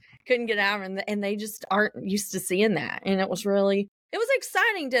just couldn't get out, and they just aren't used to seeing that. And it was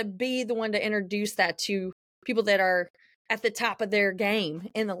exciting to be the one to introduce that to people that are at the top of their game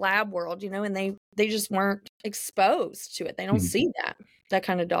in the lab world, you know, and they just weren't exposed to it. They don't see that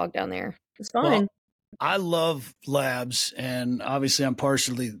kind of dog down there. It's fun. Well, I love labs, and obviously I'm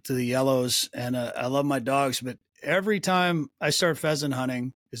partial to the yellows, and I love my dogs, but every time I start pheasant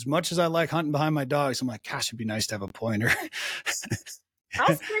hunting, as much as I like hunting behind my dogs, I'm like, gosh, it'd be nice to have a pointer. I'll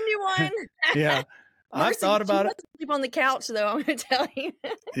send you one. Yeah. I've thought about it. Sleep on the couch though, I'm going to tell you.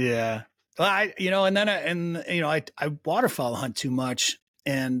 Yeah. Well, I waterfowl hunt too much.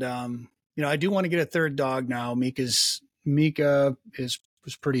 And, I do want to get a third dog now. Mika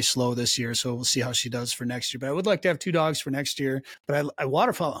was pretty slow this year, so we'll see how she does for next year. But I would like to have 2 dogs for next year. But I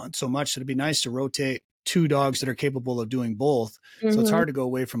waterfowl hunt so much that it'd be nice to rotate 2 dogs that are capable of doing both. So it's hard to go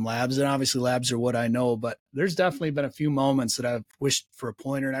away from labs. And obviously labs are what I know, but there's definitely been a few moments that I've wished for a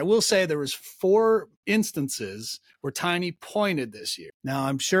pointer. And I will say there was 4 instances where Tiny pointed this year. Now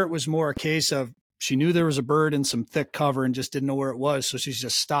I'm sure it was more a case of she knew there was a bird in some thick cover and just didn't know where it was. So she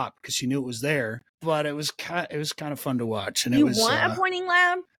just stopped because she knew it was there. But it was kind of fun to watch. And you want a pointing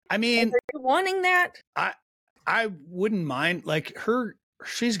lab? I mean, are you wanting that? I wouldn't mind. Like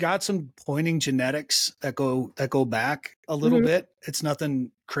she's got some pointing genetics that go back a little bit. It's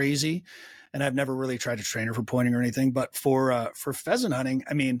nothing crazy. And I've never really tried to train her for pointing or anything, but for pheasant hunting,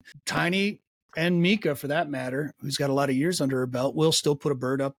 I mean, Tiny and Mika for that matter, who's got a lot of years under her belt, will still put a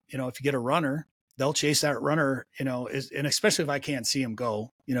bird up. You know, if you get a runner, they'll chase that runner, and especially if I can't see them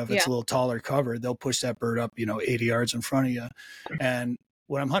go, if it's a little taller cover, they'll push that bird up, 80 yards in front of you. And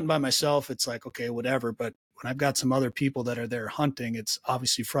when I'm hunting by myself, it's like, okay, whatever. But when I've got some other people that are there hunting, it's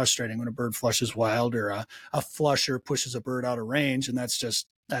obviously frustrating when a bird flushes wild or a flusher pushes a bird out of range. And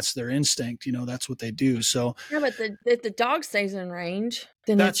that's their instinct. That's what they do. So yeah, but if the dog stays in range,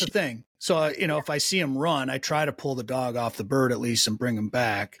 then that's the thing. So, if I see them run, I try to pull the dog off the bird at least and bring them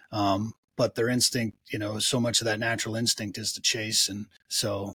back. But their instinct, so much of that natural instinct is to chase. And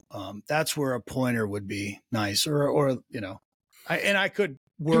so that's where a pointer would be nice or I could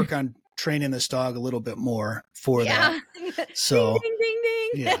work on training this dog a little bit more for that. So ding, ding,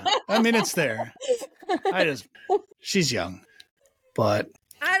 ding, ding. Yeah, I mean, it's there. She's young, but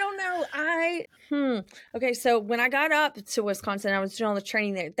I don't know. Okay, so when I got up to Wisconsin, I was doing all the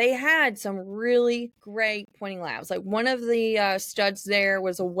training there. They had some really great pointing labs. Like one of the studs there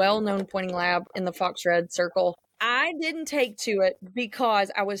was a well-known pointing lab in the Fox Red circle. I didn't take to it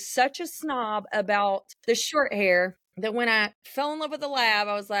because I was such a snob about the short hair that when I fell in love with the lab,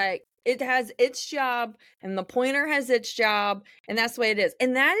 I was like, it has its job and the pointer has its job, and that's the way it is.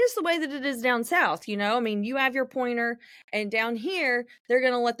 And that is the way that it is down south, I mean, you have your pointer, and down here, they're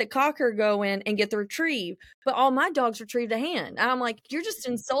going to let the cocker go in and get the retrieve. But all my dogs retrieve the hand. And I'm like, you're just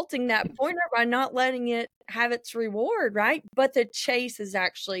insulting that pointer by not letting it have its reward, right? But the chase is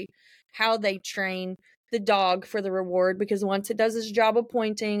actually how they train the dog for the reward, because once it does its job of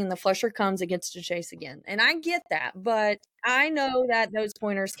pointing and the flusher comes, it gets to chase again. And I get that, but I know that those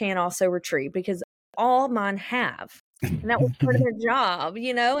pointers can also retrieve because all mine have. And that was part of their job,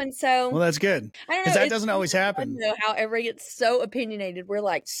 and so. Well, that's good. Because that doesn't always happen. How everybody gets so opinionated. We're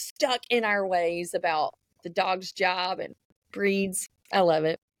like stuck in our ways about the dog's job and breeds. I love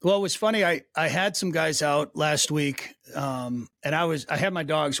it. Well, it was funny. I had some guys out last week and I had my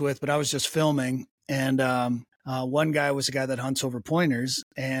dogs with, but I was just filming. And One guy was a guy that hunts over pointers,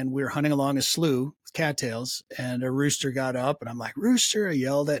 and we were hunting along a slough with cattails, and a rooster got up, and I'm like, "Rooster!" I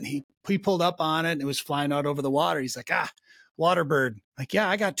yelled it, and he pulled up on it, and it was flying out over the water. He's like, water bird. Like, yeah,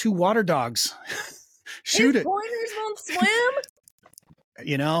 I got 2 water dogs. Shoot His it. pointers won't swim.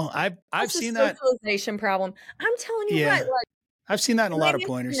 You know, I've seen that socialization problem. I'm telling you what, like, I've seen that in a lot of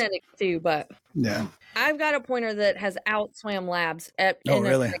pointers. Genetics too, but yeah, I've got a pointer that has outswam labs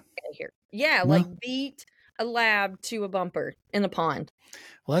really? Here. Yeah, like beat a lab to a bumper in the pond.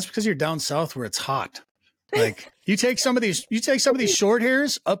 Well, that's because you're down south where it's hot. Like you take some of these short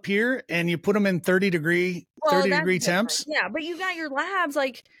hairs up here and you put them in 30 degree temps. Yeah, but you got your labs.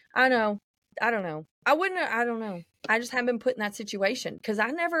 Like, I don't know. I don't know. I just haven't been put in that situation because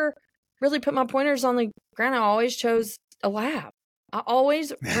I never really put my pointers on the ground. I always chose a lab. I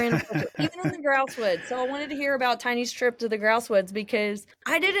always ran even in the grouse woods. So I wanted to hear about Tiny's trip to the grouse woods because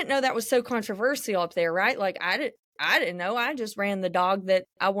I didn't know that was so controversial up there, right? Like I didn't know. I just ran the dog that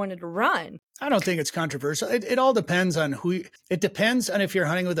I wanted to run. I don't think it's controversial. It all depends on it depends on if you're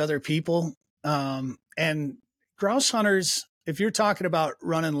hunting with other people. And grouse hunters, if you're talking about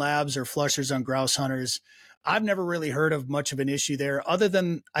running labs or flushers on grouse hunters, I've never really heard of much of an issue there other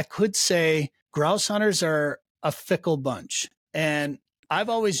than I could say grouse hunters are a fickle bunch. And I've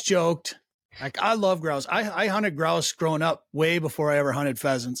always joked, like, I love grouse. I hunted grouse growing up way before I ever hunted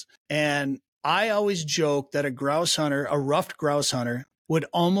pheasants. And I always joke that a ruffed grouse hunter would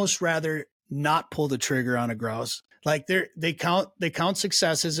almost rather not pull the trigger on a grouse. Like they count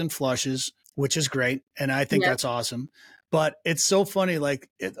successes and flushes, which is great. And I think that's awesome. But it's so funny. Like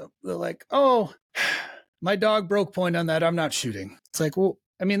they're like, "Oh, my dog broke point on that. I'm not shooting." It's like, well,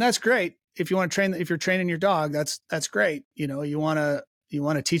 I mean, that's great. If you want to train, if you're training your dog, that's great. You know, you want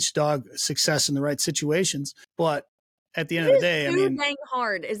to teach dog success in the right situations. But at the end of the day, I mean, dang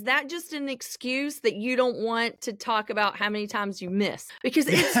hard. Is that just an excuse that you don't want to talk about how many times you miss? Because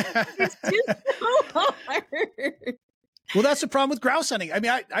it's just so hard. Well, that's the problem with grouse hunting. I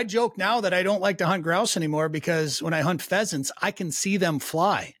mean, I joke now that I don't like to hunt grouse anymore because when I hunt pheasants, I can see them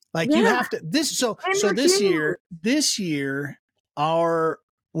fly. Like you have to this year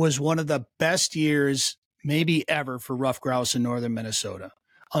was one of the best years maybe ever for rough grouse in northern Minnesota.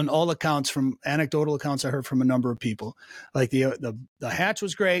 On all accounts, from anecdotal accounts I heard from a number of people. Like the hatch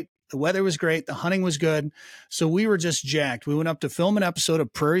was great, the weather was great, the hunting was good. So we were just jacked. We went up to film an episode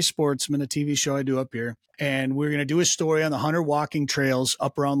of Prairie Sportsman, a TV show I do up here, and we're going to do a story on the hunter walking trails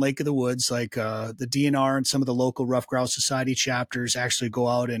up around Lake of the Woods. Like the DNR and some of the local Rough Grouse Society chapters actually go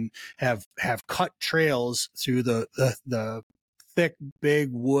out and have cut trails through the thick, big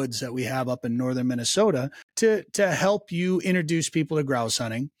woods that we have up in northern Minnesota to help you introduce people to grouse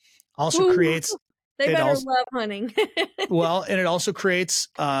hunting. Also creates they better love hunting. Well, and it also creates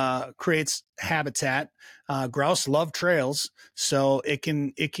habitat. Grouse love trails, so it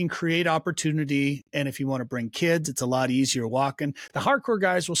can create opportunity. And if you want to bring kids, it's a lot easier walking. The hardcore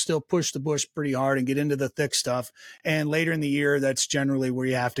guys will still push the bush pretty hard and get into the thick stuff. And later in the year, that's generally where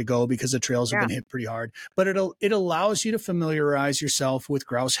you have to go because the trails have been hit pretty hard. But it allows you to familiarize yourself with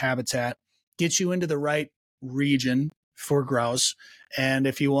grouse habitat, get you into the right region for grouse. And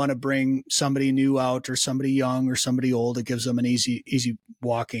if you want to bring somebody new out or somebody young or somebody old, it gives them an easy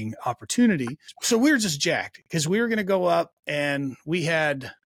walking opportunity. So we were just jacked because we were going to go up and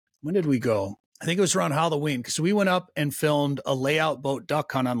when did we go? I think it was around Halloween because we went up and filmed a layout boat duck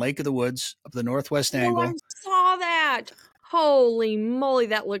hunt on Lake of the Woods up the northwest angle. I saw that. Holy moly,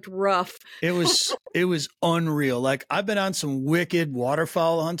 that looked rough. It was unreal. Like I've been on some wicked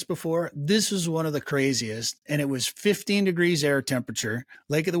waterfowl hunts before. This was one of the craziest. And it was 15 degrees air temperature.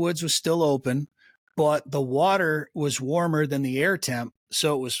 Lake of the Woods was still open, but the water was warmer than the air temp.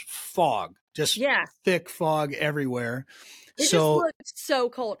 So it was fog, just thick fog everywhere. It just looked so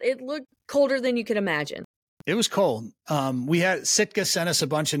cold. It looked colder than you could imagine. It was cold. We had Sitka sent us a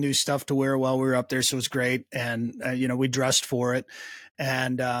bunch of new stuff to wear while we were up there. So it was great. And, we dressed for it.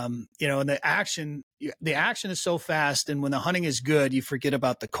 And, and the action is so fast. And when the hunting is good, you forget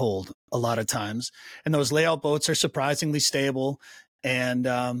about the cold a lot of times. And those layout boats are surprisingly stable. And,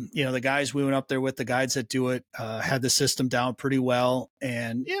 the guys we went up there with, the guides that do it, had the system down pretty well.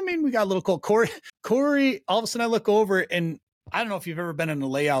 And we got a little cold. Corey, all of a sudden I look over and I don't know if you've ever been in a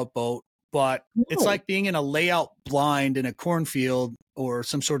layout boat, but it's like being in a layout blind in a cornfield or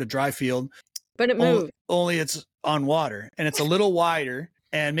some sort of dry field. But it moves. Only it's on water and it's a little wider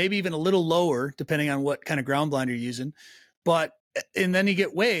and maybe even a little lower, depending on what kind of ground blind you're using. And then you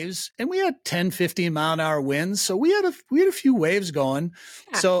get waves and we had 10, 15 mile an hour winds. So we had a few waves going.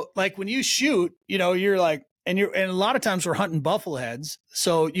 Yeah. So like when you shoot, you're like, and a lot of times we're hunting buffalo heads.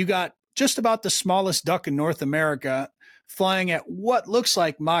 So you got just about the smallest duck in North America, flying at what looks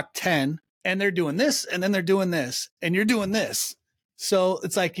like Mach 10, and they're doing this, and then they're doing this, and you're doing this. So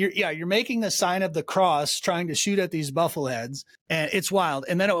it's like you're making the sign of the cross, trying to shoot at these buffleheads, and it's wild.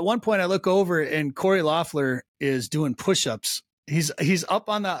 And then at one point, I look over, and Corey Loeffler is doing push-ups. He's up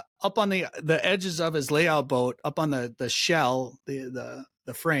on the edges of his layout boat, up on the shell, the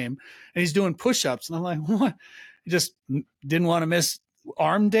frame, and he's doing push-ups. And I'm like, what? He just didn't want to miss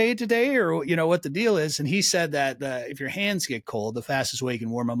arm day today, or what the deal is. And he said that if your hands get cold, the fastest way you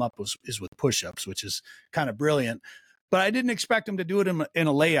can warm them up is with push-ups, which is kind of brilliant. But I didn't expect him to do it in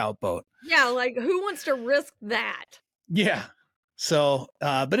a layout boat. Yeah, like who wants to risk that? Yeah. So,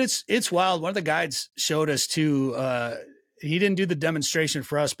 but it's wild. One of the guides showed us too. He didn't do the demonstration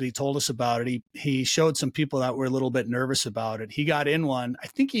for us, but he told us about it. He showed some people that were a little bit nervous about it. He got in one. I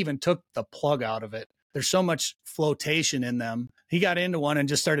think he even took the plug out of it. There's so much flotation in them. He got into one and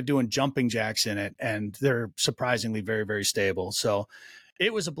just started doing jumping jacks in it, and they're surprisingly very, very stable. So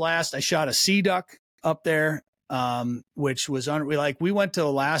it was a blast. I shot a sea duck up there, which was we went to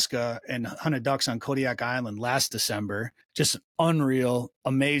Alaska and hunted ducks on Kodiak Island last December. Just unreal,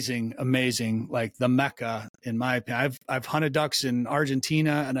 amazing, like the Mecca, in my opinion. I've hunted ducks in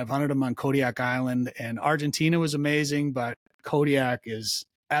Argentina, and I've hunted them on Kodiak Island, and Argentina was amazing, but Kodiak is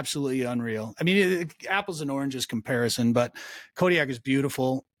absolutely unreal. I mean, apples and oranges comparison, but Kodiak is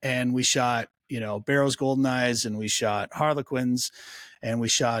beautiful. And we shot, Barrow's Golden Eyes, and we shot Harlequins, and we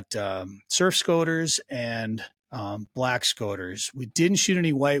shot surf scoters and black scoters. We didn't shoot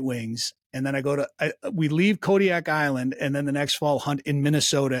any white wings. And then we leave Kodiak Island, and then the next fall hunt in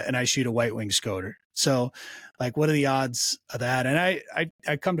Minnesota, and I shoot a white wing scoter. So like, what are the odds of that? And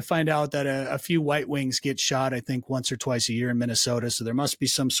I come to find out that a few white wings get shot, I think, once or twice a year in Minnesota. So there must be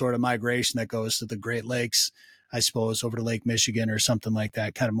some sort of migration that goes to the Great Lakes, I suppose, over to Lake Michigan or something like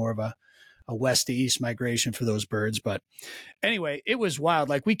that, kind of more of a west to east migration for those birds. But anyway, it was wild.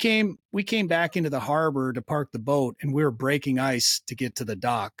 Like we came back into the harbor to park the boat, and we were breaking ice to get to the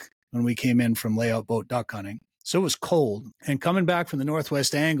dock when we came in from layout boat duck hunting. So it was cold. And coming back from the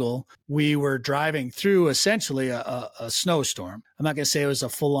northwest angle, we were driving through essentially a snowstorm. I'm not going to say it was a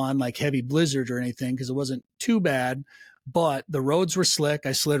full-on like heavy blizzard or anything, because it wasn't too bad, but the roads were slick.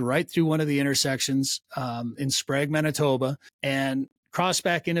 I slid right through one of the intersections in Sprague, Manitoba, and crossed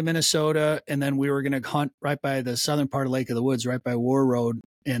back into Minnesota. And then we were going to hunt right by the southern part of Lake of the Woods, right by War Road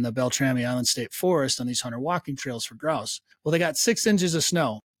in the Beltrami Island State Forest on these hunter walking trails for grouse. Well, they got 6 inches of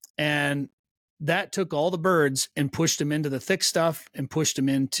snow, and that took all the birds and pushed them into the thick stuff and pushed them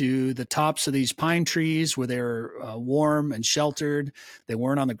into the tops of these pine trees where they were warm and sheltered. They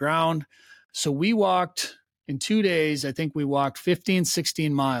weren't on the ground. So we walked in 2 days. I think we walked 15,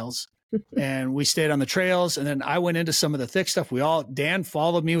 16 miles and we stayed on the trails. And then I went into some of the thick stuff. Dan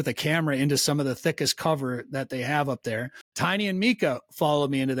followed me with a camera into some of the thickest cover that they have up there. Tiny and Mika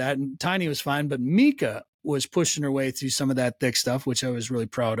followed me into that, and Tiny was fine, but Mika was pushing her way through some of that thick stuff, which I was really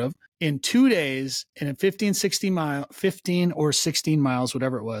proud of. In 2 days, and in 15 or 16 miles,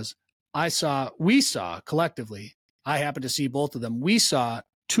 whatever it was, we saw collectively, I happened to see both of them. We saw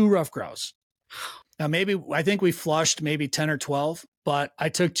 2 rough grouse. Now, I think we flushed maybe 10 or 12, but I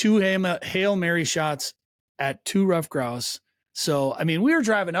took 2 Hail Mary shots at 2 rough grouse. So, I mean, we were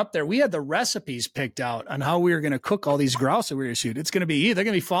driving up there. We had the recipes picked out on how we were going to cook all these grouse that we were going to shoot. They're going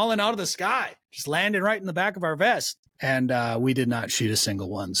to be falling out of the sky, just landing right in the back of our vest. And we did not shoot a single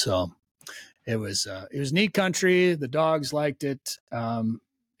one. So it was neat country. The dogs liked it.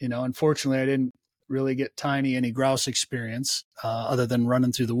 Unfortunately, I didn't really get Tiny any grouse experience other than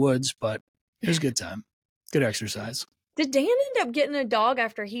running through the woods, but it was a good time. Good exercise. Did Dan end up getting a dog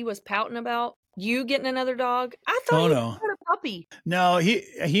after he was pouting about you getting another dog? I thought he had a puppy. No,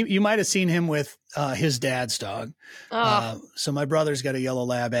 you might have seen him with his dad's dog. So my brother's got a yellow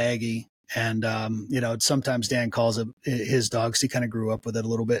lab Aggie, and sometimes Dan calls it his dog, 'cause he kind of grew up with it a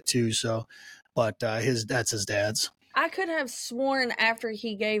little bit too. So, but that's his dad's. I could have sworn after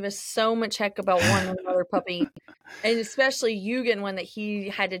he gave us so much heck about wanting another puppy, and especially you getting one that he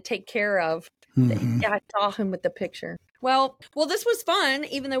had to take care of. Mm-hmm. I saw him with the picture. Well, this was fun,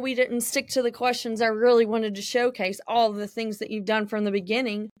 even though we didn't stick to the questions. I really wanted to showcase all of the things that you've done from the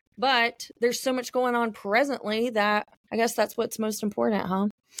beginning, but there's so much going on presently that I guess that's what's most important, huh?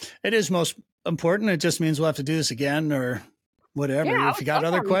 It is most important. It just means we'll have to do this again or whatever. Yeah, if you got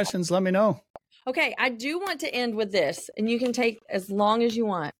other questions, let me know. Okay, I do want to end with this, and you can take as long as you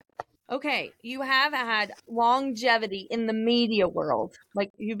want. Okay, you have had longevity in the media world.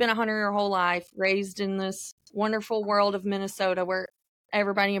 Like, you've been a hunter your whole life, raised in this wonderful world of Minnesota where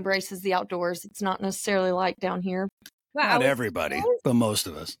everybody embraces the outdoors. It's not necessarily like down here. Not everybody, but most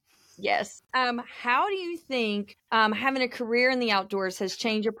of us. Yes. How do you think having a career in the outdoors has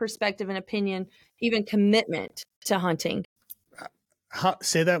changed your perspective and opinion, even commitment to hunting?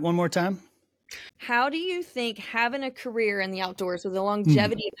 Say that one more time. How do you think having a career in the outdoors with the Hmm.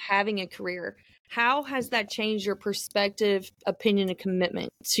 longevity of having a career, how has that changed your perspective, opinion, and commitment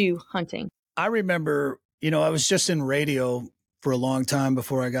to hunting? I remember, I was just in radio for a long time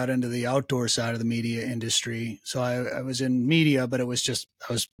before I got into the outdoor side of the media industry. So I was in media, but it was just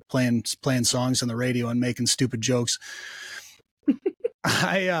I was playing songs on the radio and making stupid jokes.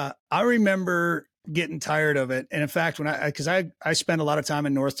 I remember getting tired of it, and in fact, because I spent a lot of time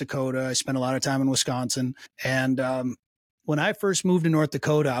in North Dakota, I spent a lot of time in Wisconsin, and when I first moved to North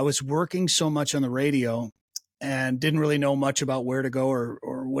Dakota, I was working so much on the radio and didn't really know much about where to go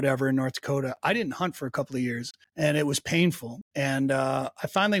or whatever in North Dakota. I didn't hunt for a couple of years, and it was painful. And I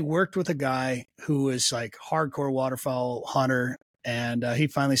finally worked with a guy who was like hardcore waterfowl hunter, and he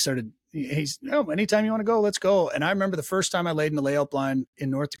finally started. He's, anytime you want to go, let's go. And I remember the first time I laid in the layout blind in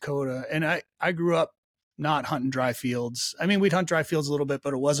North Dakota, and I grew up not hunting dry fields. I mean, we'd hunt dry fields a little bit,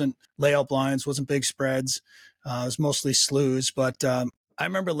 but it wasn't layout blinds, wasn't big spreads. It was mostly sloughs, but I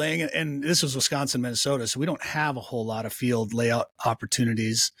remember laying it, and this was Wisconsin, Minnesota, so we don't have a whole lot of field layout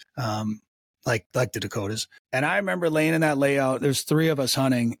opportunities like the Dakotas. And I remember laying in that layout. There's 3 of us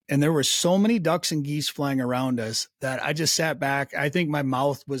hunting, and there were so many ducks and geese flying around us that I just sat back. I think my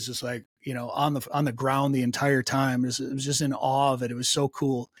mouth was just like, on the ground the entire time. It was just in awe of it. It was so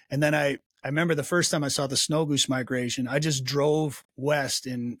cool. And then I remember the first time I saw the snow goose migration, I just drove west,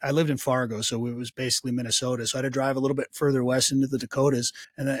 and I lived in Fargo, so it was basically Minnesota. So I had to drive a little bit further west into the Dakotas.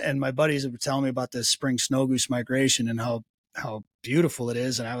 And my buddies were telling me about this spring snow goose migration and how beautiful it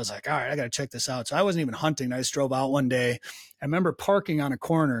is. And I was like, all right, I got to check this out. So I wasn't even hunting. I just drove out one day. I remember parking on a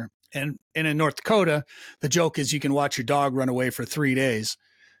corner, and in North Dakota, the joke is you can watch your dog run away for 3 days.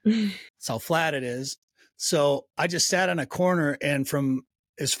 That's how flat it is. So I just sat on a corner, and from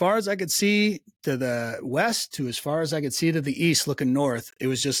as far as I could see to the west to as far as I could see to the east looking north, it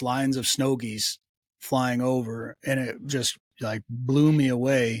was just lines of snow geese flying over, and it just like blew me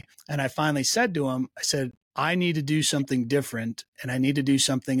away. And I finally said to him, I said, I need to do something different, and I need to do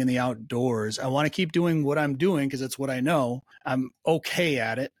something in the outdoors. I want to keep doing what I'm doing because it's what I know. I'm okay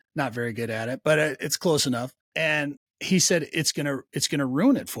at it, not very good at it, but it's close enough. And he said, it's going to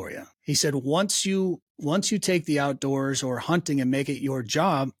ruin it for you. He said, once you take the outdoors or hunting and make it your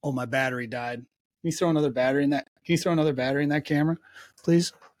job. Oh, my battery died. Can you throw another battery in that? Can you throw another battery in that camera,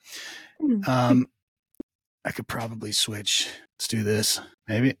 please? I could probably switch. Let's do this.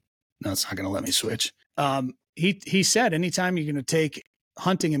 Maybe. No, it's not going to let me switch. He said, anytime you're going to take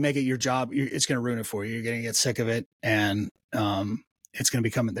hunting and make it your job, it's going to ruin it for you. You're going to get sick of it. And, it's going to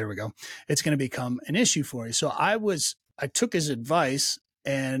become, there we go. It's going to become an issue for you. So I took his advice,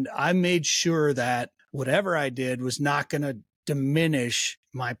 and I made sure that whatever I did was not going to diminish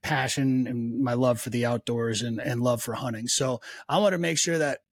my passion and my love for the outdoors and love for hunting. So I want to make sure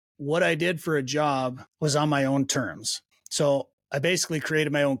that what I did for a job was on my own terms. So I basically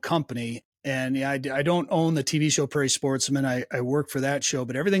created my own company. And yeah, I don't own the TV show Prairie Sportsman. I work for that show,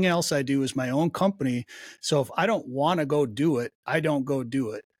 but everything else I do is my own company. So if I don't want to go do it, I don't go do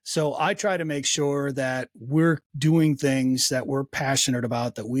it. So I try to make sure that we're doing things that we're passionate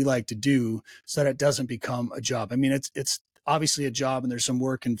about, that we like to do, so that it doesn't become a job. I mean, it's obviously a job and there's some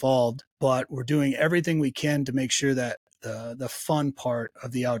work involved, but we're doing everything we can to make sure that the fun part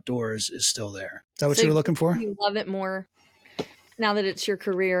of the outdoors is still there. Is that what you were looking for? You love it more now that it's your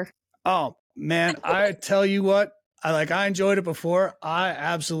career. Oh man, I tell you what, I enjoyed it before. I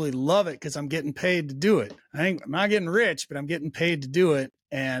absolutely love it because I'm getting paid to do it. I'm not getting rich, but I'm getting paid to do it.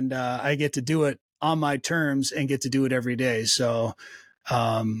 And I get to do it on my terms and get to do it every day. So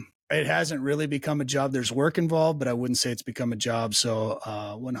it hasn't really become a job. There's work involved, but I wouldn't say it's become a job. So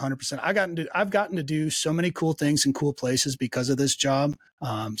 100%. I've gotten to do so many cool things in cool places because of this job.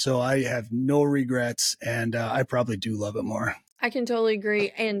 So I have no regrets, and I probably do love it more. I can totally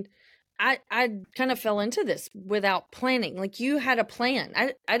agree. And I kind of fell into this without planning. Like, you had a plan.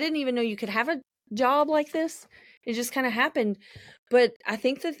 I didn't even know you could have a job like this. It just kind of happened. But I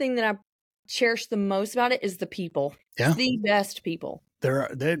think the thing that I cherish the most about it is the people. Yeah. The best people. They're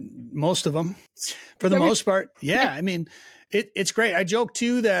most of them, for the most part. Yeah. I mean, it's great. I joke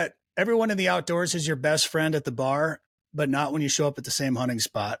too that everyone in the outdoors is your best friend at the bar, but not when you show up at the same hunting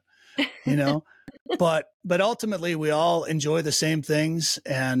spot, but ultimately we all enjoy the same things,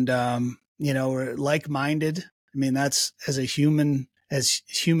 and, we're like-minded. I mean, that's as a human as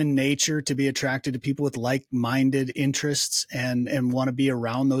human nature to be attracted to people with like-minded interests and want to be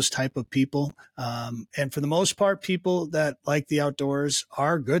around those type of people. And for the most part, people that like the outdoors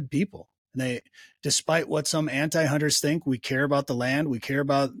are good people. And despite what some anti-hunters think, we care about the land, we care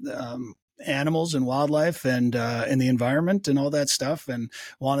about animals and wildlife and the environment and all that stuff, and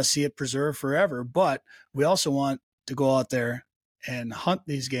want to see it preserved forever. But we also want to go out there and hunt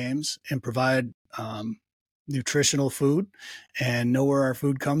these games and provide nutritional food and know where our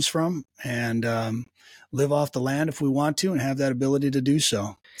food comes from and live off the land if we want to and have that ability to do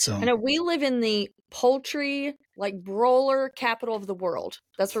so. So I know we live in the poultry, like broiler capital of the world.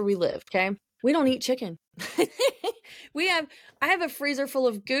 That's where we live. Okay. We don't eat chicken. I have a freezer full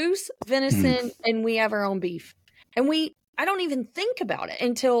of goose, venison, and we have our own beef. And I don't even think about it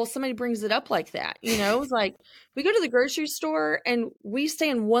until somebody brings it up like that. You know, it's like we go to the grocery store and we stay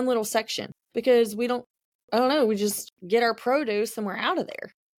in one little section because I don't know, we just get our produce and we're out of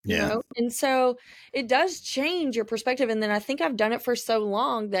there. You know? And so it does change your perspective. And then I think I've done it for so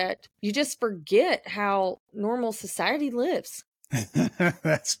long that you just forget how normal society lives.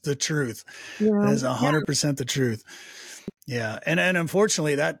 That's the truth. That is 100% the truth. Yeah. And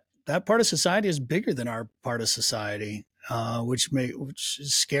unfortunately that part of society is bigger than our part of society, which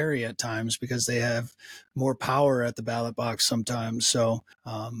is scary at times because they have more power at the ballot box sometimes. So,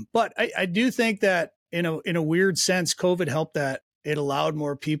 but I do think that in a weird sense, COVID helped that it allowed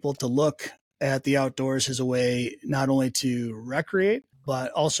more people to look at the outdoors as a way not only to recreate,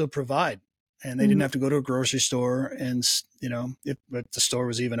 but also provide. And they didn't have to go to a grocery store and, you know, if the store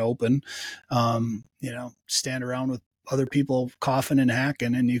was even open, you know, stand around with other people coughing and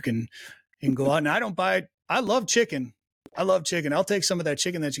hacking, and you can go out. And I love chicken. I'll take some of that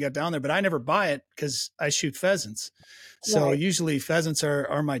chicken that you got down there, but I never buy it because I shoot pheasants. So usually pheasants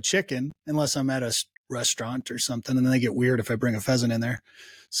are my chicken unless I'm at a restaurant or something. And then they get weird if I bring a pheasant in there.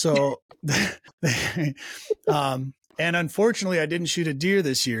 So, and unfortunately I didn't shoot a deer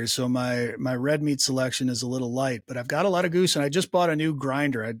this year. So my red meat selection is a little light, but I've got a lot of goose, and I just bought a new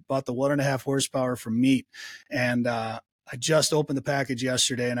grinder. I bought the 1.5 horsepower from Meat, and, I just opened the package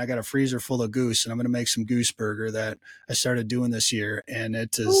yesterday, and I got a freezer full of goose, and I'm going to make some goose burger that I started doing this year. And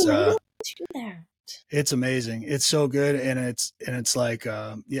it is, it's amazing. It's so good. And it's like,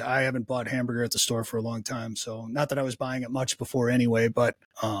 I haven't bought hamburger at the store for a long time. So not that I was buying it much before anyway, but,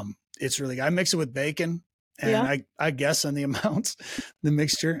 it's really good. I mix it with bacon, and I guess on the amounts, the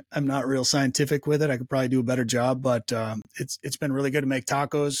mixture, I'm not real scientific with it. I could probably do a better job, but, it's been really good to make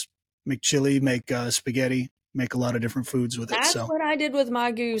tacos, make chili, make, spaghetti, make a lot of different foods with it. That's what I did with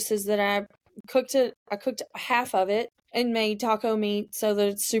my goose, is that I cooked half of it and made taco meat so that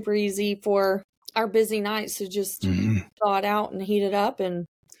it's super easy for our busy nights to just thaw it out and heat it up and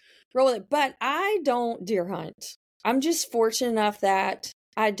roll it. But I don't deer hunt. I'm just fortunate enough that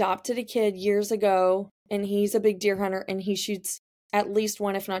I adopted a kid years ago, and he's a big deer hunter, and he shoots at least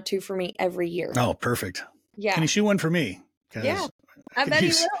one, if not two, for me every year. Oh, perfect. Yeah. Can you shoot one for me? Yeah. I bet he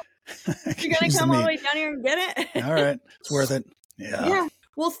will. You're going to come all the way down here and get it? All right. It's worth it. Yeah.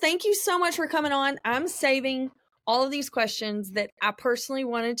 Well, thank you so much for coming on. I'm saving all of these questions that I personally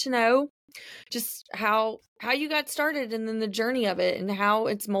wanted to know, just how you got started, and then the journey of it, and how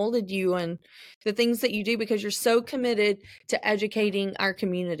it's molded you, and the things that you do, because you're so committed to educating our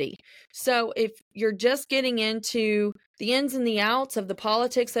community. So if you're just getting into the ins and the outs of the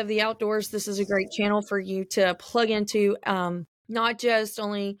politics of the outdoors, this is a great channel for you to plug into, not just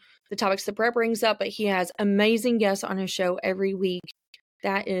only the topics that Bret brings up, but he has amazing guests on his show every week.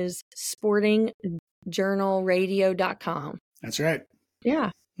 That is sportingjournalradio.com. That's right.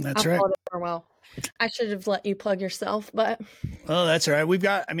 Yeah. That's right. Well, I should have let you plug yourself, but. Oh, that's all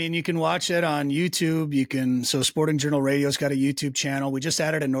right. You can watch it on YouTube. So Sporting Journal Radio's got a YouTube channel. We just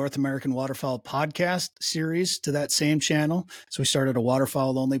added a North American Waterfowl podcast series to that same channel. So we started a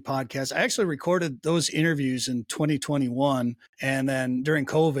waterfowl only podcast. I actually recorded those interviews in 2021. And then during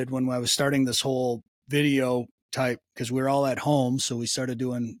COVID, when I was starting this whole video type, because we were all at home, so we started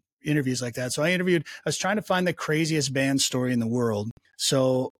doing interviews like that. So I was trying to find the craziest band story in the world.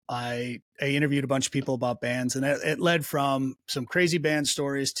 So I interviewed a bunch of people about bands, and it led from some crazy band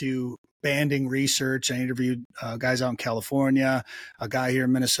stories to banding research. I interviewed guys out in California, a guy here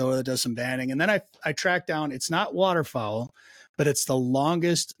in Minnesota that does some banding. And then I tracked down, it's not waterfowl, but it's the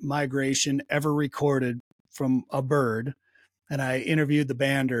longest migration ever recorded from a bird. And I interviewed the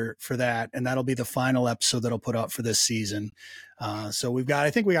bander for that, and that'll be the final episode that I'll put out for this season. So I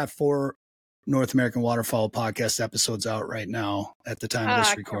think we got 4 North American Waterfowl podcast episodes out right now at the time of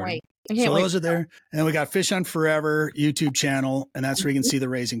this recording. So those are there. And then we got Fish on Forever YouTube channel, and that's where you can see the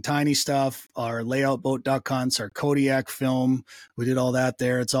Raising Tiny stuff, our layoutboat.com, our Kodiak film. We did all that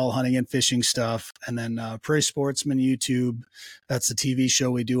there. It's all hunting and fishing stuff. And then Prairie Sportsman YouTube. That's the TV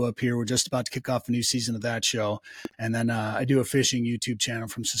show we do up here. We're just about to kick off a new season of that show. And then I do a fishing YouTube channel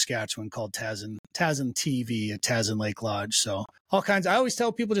from Saskatchewan called Tassin TV at Tassin Lake Lodge. So all kinds. I always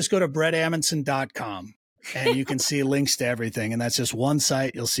tell people just go to bretamundson.com. And you can see links to everything. And that's just one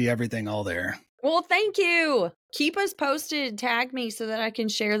site. You'll see everything all there. Well, thank you. Keep us posted. Tag me so that I can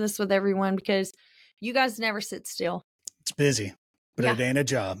share this with everyone, because you guys never sit still. It's busy, but it ain't a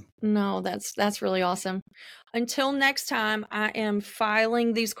job. No, that's really awesome. Until next time, I am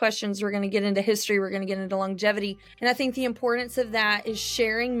filing these questions. We're going to get into history. We're going to get into longevity. And I think the importance of that is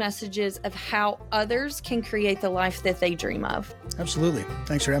sharing messages of how others can create the life that they dream of. Absolutely.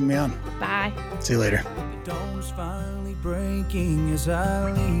 Thanks for having me on. Bye. See you later. The dawn is finally breaking as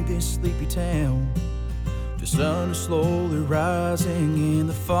I leave this sleepy town. The sun is slowly rising and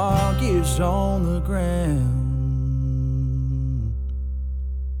the fog is on the ground.